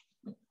here.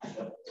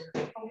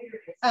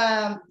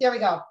 There we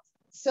go.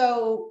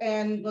 So,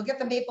 and we'll get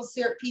the maple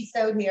syrup piece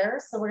out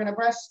here. So we're gonna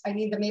brush, I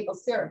need the maple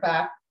syrup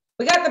back.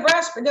 We got the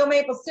brush, but no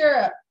maple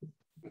syrup.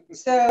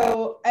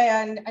 So,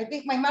 and I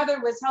think my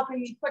mother was helping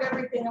me put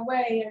everything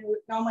away and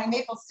all my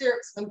maple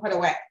syrup's been put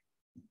away.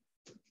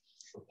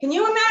 Can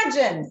you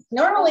imagine?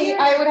 Normally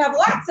I would have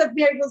lots of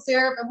maple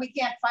syrup and we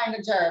can't find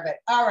a jar of it.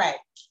 All right.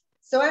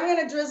 So I'm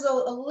gonna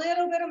drizzle a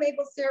little bit of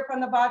maple syrup on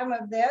the bottom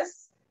of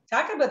this.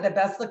 Talk about the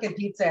best looking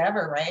pizza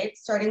ever, right?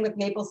 Starting with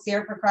maple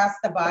syrup across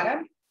the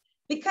bottom.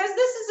 Because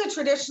this is a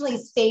traditionally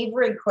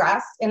savory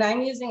crust and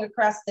I'm using a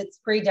crust that's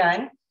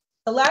pre-done.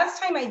 The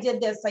last time I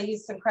did this, I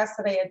used some crusts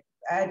that I had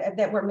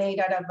that were made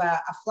out of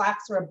a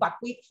flax or a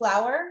buckwheat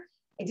flour.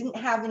 I didn't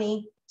have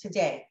any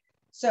today.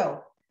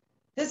 So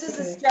this is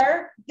a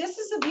start. This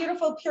is a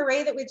beautiful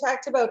puree that we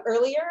talked about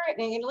earlier.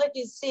 And I'm gonna let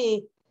you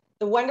see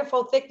the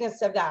wonderful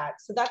thickness of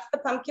that. So that's the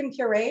pumpkin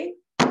puree.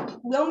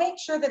 We'll make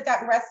sure that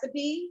that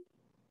recipe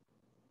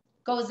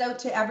goes out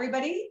to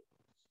everybody.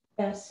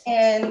 Yes.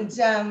 And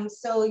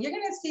so you're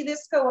gonna see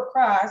this go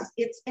across.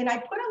 And I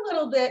put a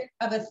little bit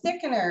of a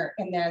thickener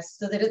in this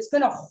so that it's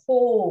gonna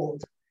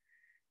hold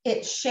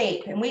its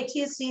shape. And wait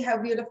till you see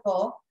how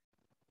beautiful.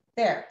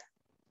 There.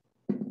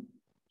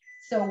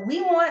 So we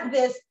want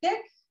this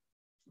thick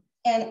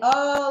and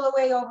all the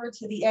way over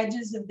to the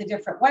edges of the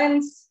different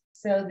ones.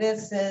 So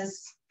this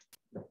is,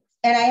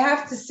 and I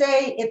have to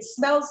say, it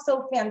smells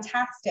so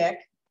fantastic.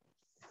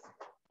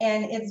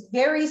 And it's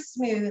very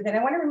smooth. And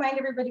I want to remind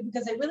everybody,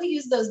 because I really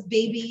use those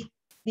the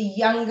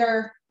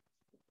younger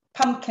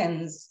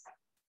pumpkins.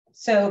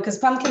 So, because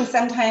pumpkins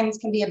sometimes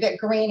can be a bit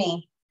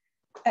grainy.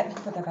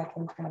 Put that back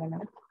in for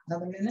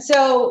another minute.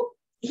 So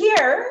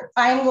here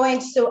I'm going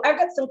to, so I've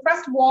got some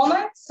crushed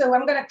walnuts. So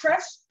I'm going to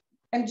crush,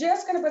 I'm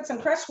just going to put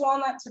some crushed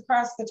walnuts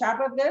across the top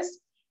of this.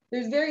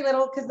 There's very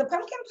little, because the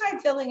pumpkin pie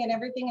filling and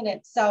everything in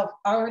itself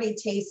already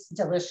tastes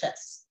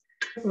delicious.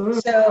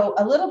 So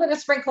a little bit of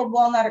sprinkled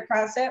walnut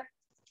across it.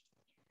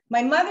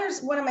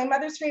 One of my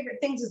mother's favorite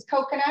things is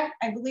coconut.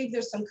 I believe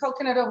there's some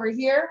coconut over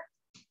here.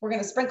 We're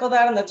gonna sprinkle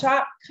that on the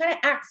top. Kind of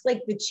acts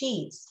like the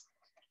cheese.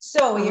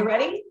 So are you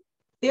ready?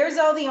 There's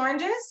all the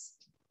oranges.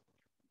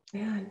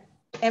 Man.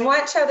 And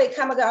watch how they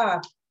come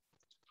off.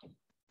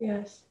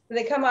 Yes.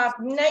 They come off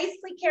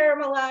nicely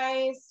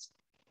caramelized.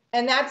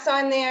 And that's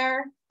on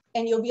there.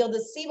 And you'll be able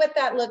to see what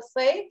that looks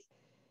like.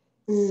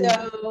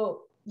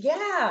 So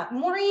yeah,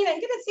 Maureen, I'm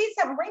gonna say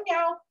something right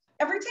now.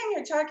 Every time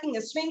you're talking,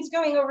 the screen's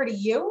going over to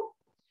you.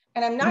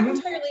 And I'm not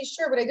entirely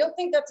sure, but I don't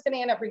think that's going to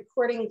end up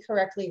recording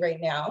correctly right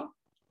now.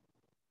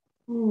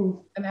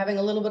 I'm having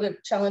a little bit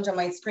of challenge on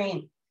my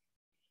screen.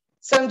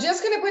 So I'm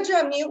just going to put you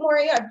on mute,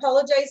 Maureen. I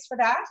apologize for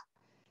that.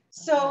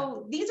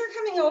 So these are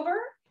coming over.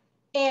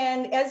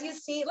 And as you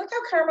see, look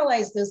how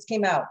caramelized this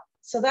came out.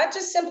 So that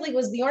just simply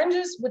was the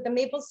oranges with the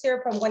maple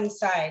syrup on one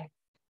side.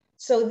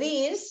 So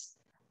these,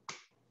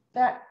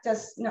 that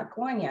does not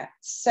go on yet.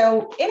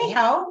 So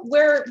anyhow,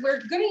 we're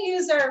going to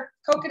use our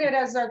coconut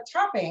as our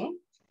topping.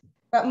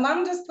 But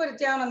Mom just put it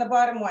down on the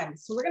bottom one.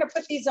 So we're gonna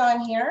put these on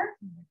here.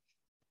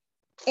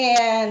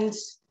 And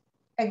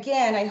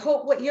again, I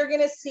hope what you're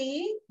gonna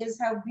see is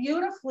how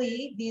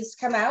beautifully these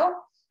come out.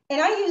 And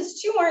I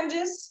used 2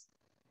 oranges.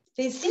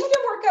 They seem to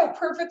work out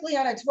perfectly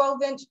on a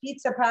 12-inch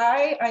pizza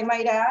pie, I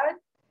might add.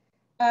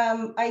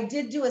 I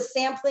did do a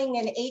sampling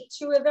and ate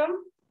 2 of them.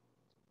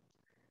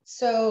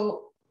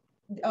 So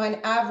on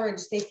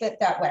average, they fit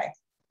that way.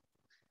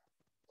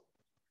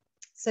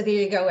 So there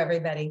you go,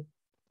 everybody.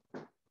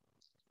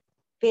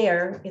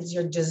 There is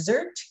your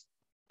dessert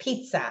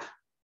pizza,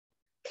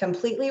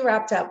 completely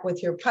wrapped up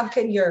with your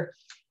pumpkin, your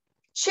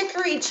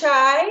chicory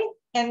chai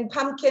and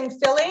pumpkin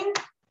filling,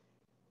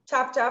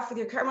 topped off with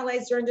your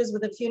caramelized oranges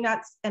with a few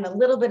nuts and a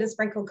little bit of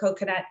sprinkled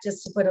coconut,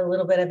 just to put a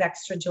little bit of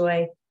extra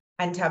joy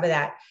on top of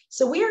that.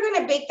 So we are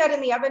going to bake that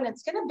in the oven.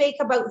 It's going to bake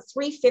about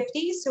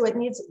 350. So it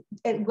needs,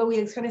 what we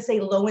was going to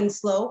say low and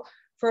slow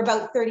for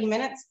about 30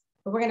 minutes,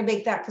 but we're going to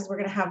bake that because we're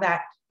going to have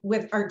that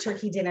with our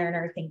turkey dinner and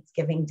our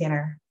Thanksgiving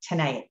dinner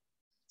tonight.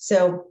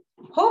 So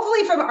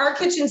hopefully from our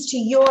kitchens to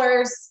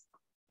yours,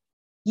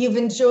 you've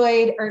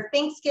enjoyed our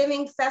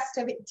Thanksgiving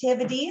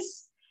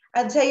festivities.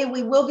 I'll tell you,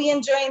 we will be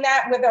enjoying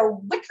that with our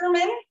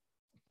Wickerman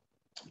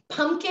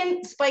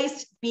pumpkin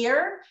spiced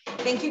beer.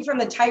 Thank you from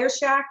the Tire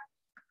Shack.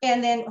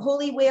 And then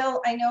Holy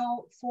Whale, I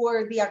know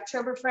for the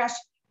October Fresh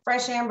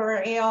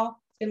Amber Ale,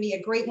 it's gonna be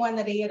a great one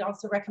that he had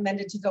also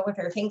recommended to go with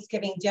our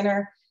Thanksgiving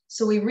dinner.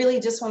 So we really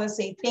just wanna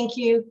say thank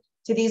you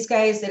to these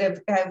guys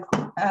that have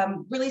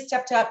really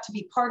stepped up to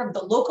be part of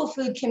the local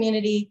food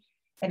community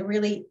and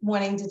really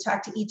wanting to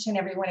talk to each and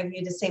every one of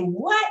you to say,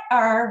 what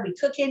are we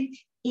cooking,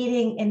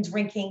 eating, and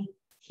drinking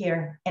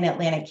here in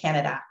Atlantic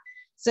Canada?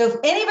 So if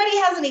anybody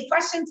has any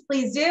questions,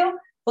 please do.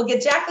 We'll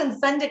get Jacqueline's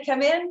son to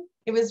come in.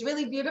 It was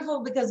really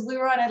beautiful because we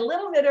were on a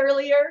little bit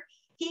earlier.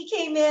 He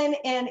came in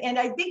and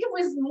I think it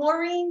was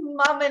Maureen,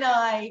 Mom, and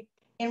I,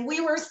 and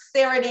we were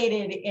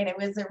serenaded, and it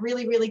was a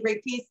really, really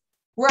great piece.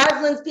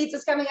 Rosalind's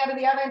pizza's coming out of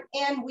the oven,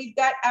 and we've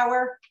got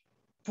our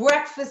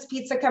breakfast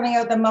pizza coming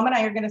out that Mom and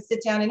I are gonna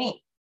sit down and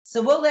eat.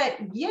 So we'll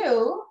let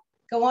you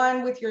go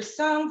on with your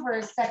song for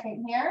a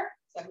second here.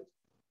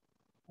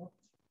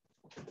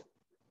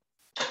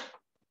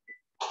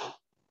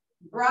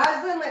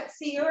 Rosalind, let's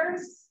see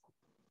yours.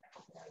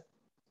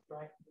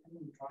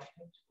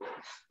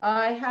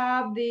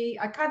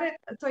 I cut it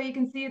so you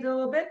can see it a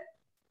little bit.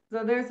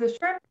 So there's the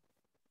shrimp.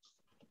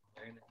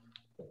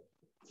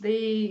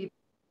 The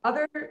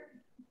other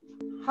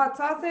hot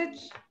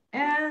sausage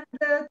and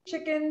the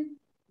chicken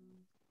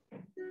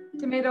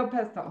tomato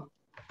pesto.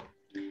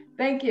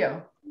 Thank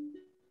you.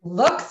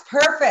 Looks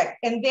perfect.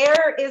 And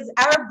there is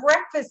our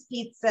breakfast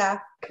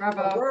pizza.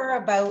 Bravo. We're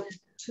about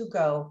to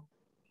go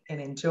and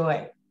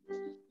enjoy.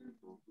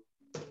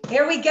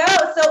 Here we go.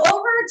 So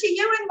over to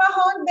you in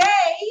Mahone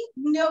Bay,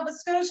 Nova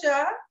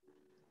Scotia.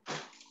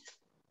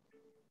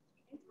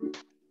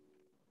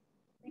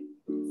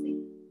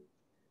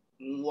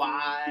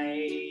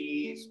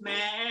 Wise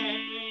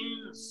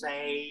men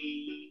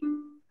say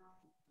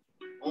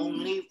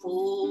only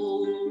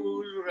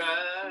fools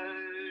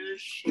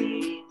rush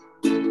in,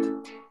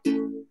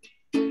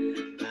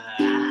 but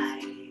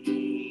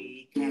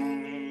I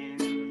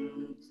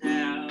can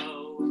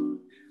tell,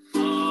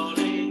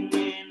 falling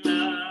in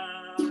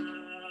love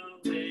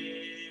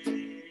with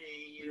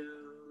you.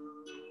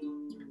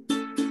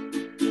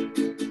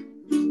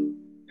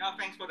 Yeah,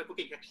 thanks for the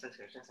cookie.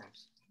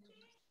 Thanks.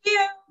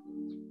 Yeah.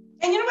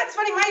 And you know what's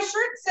funny? My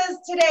shirt says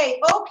today,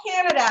 "Oh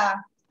Canada,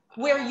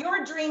 where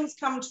your dreams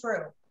come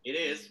true." It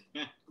is.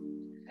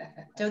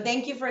 So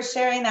thank you for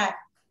sharing that.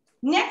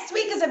 Next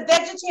week is a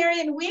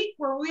vegetarian week.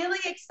 We're really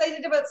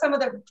excited about some of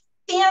the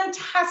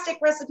fantastic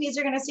recipes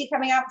you're going to see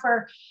coming up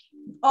for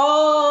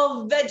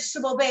all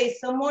vegetable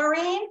based. So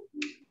Maureen,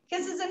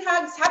 kisses and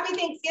hugs. Happy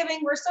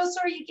Thanksgiving. We're so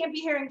sorry you can't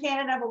be here in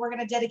Canada, but we're going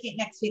to dedicate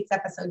next week's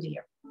episode to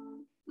you.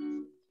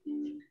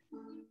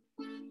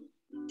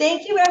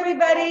 Thank you,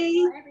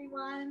 everybody. Bye,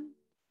 everyone.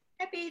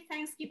 Happy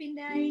Thanksgiving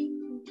Day.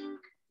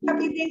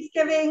 Happy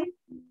Thanksgiving.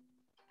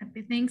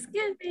 Happy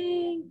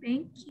Thanksgiving.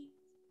 Thank you.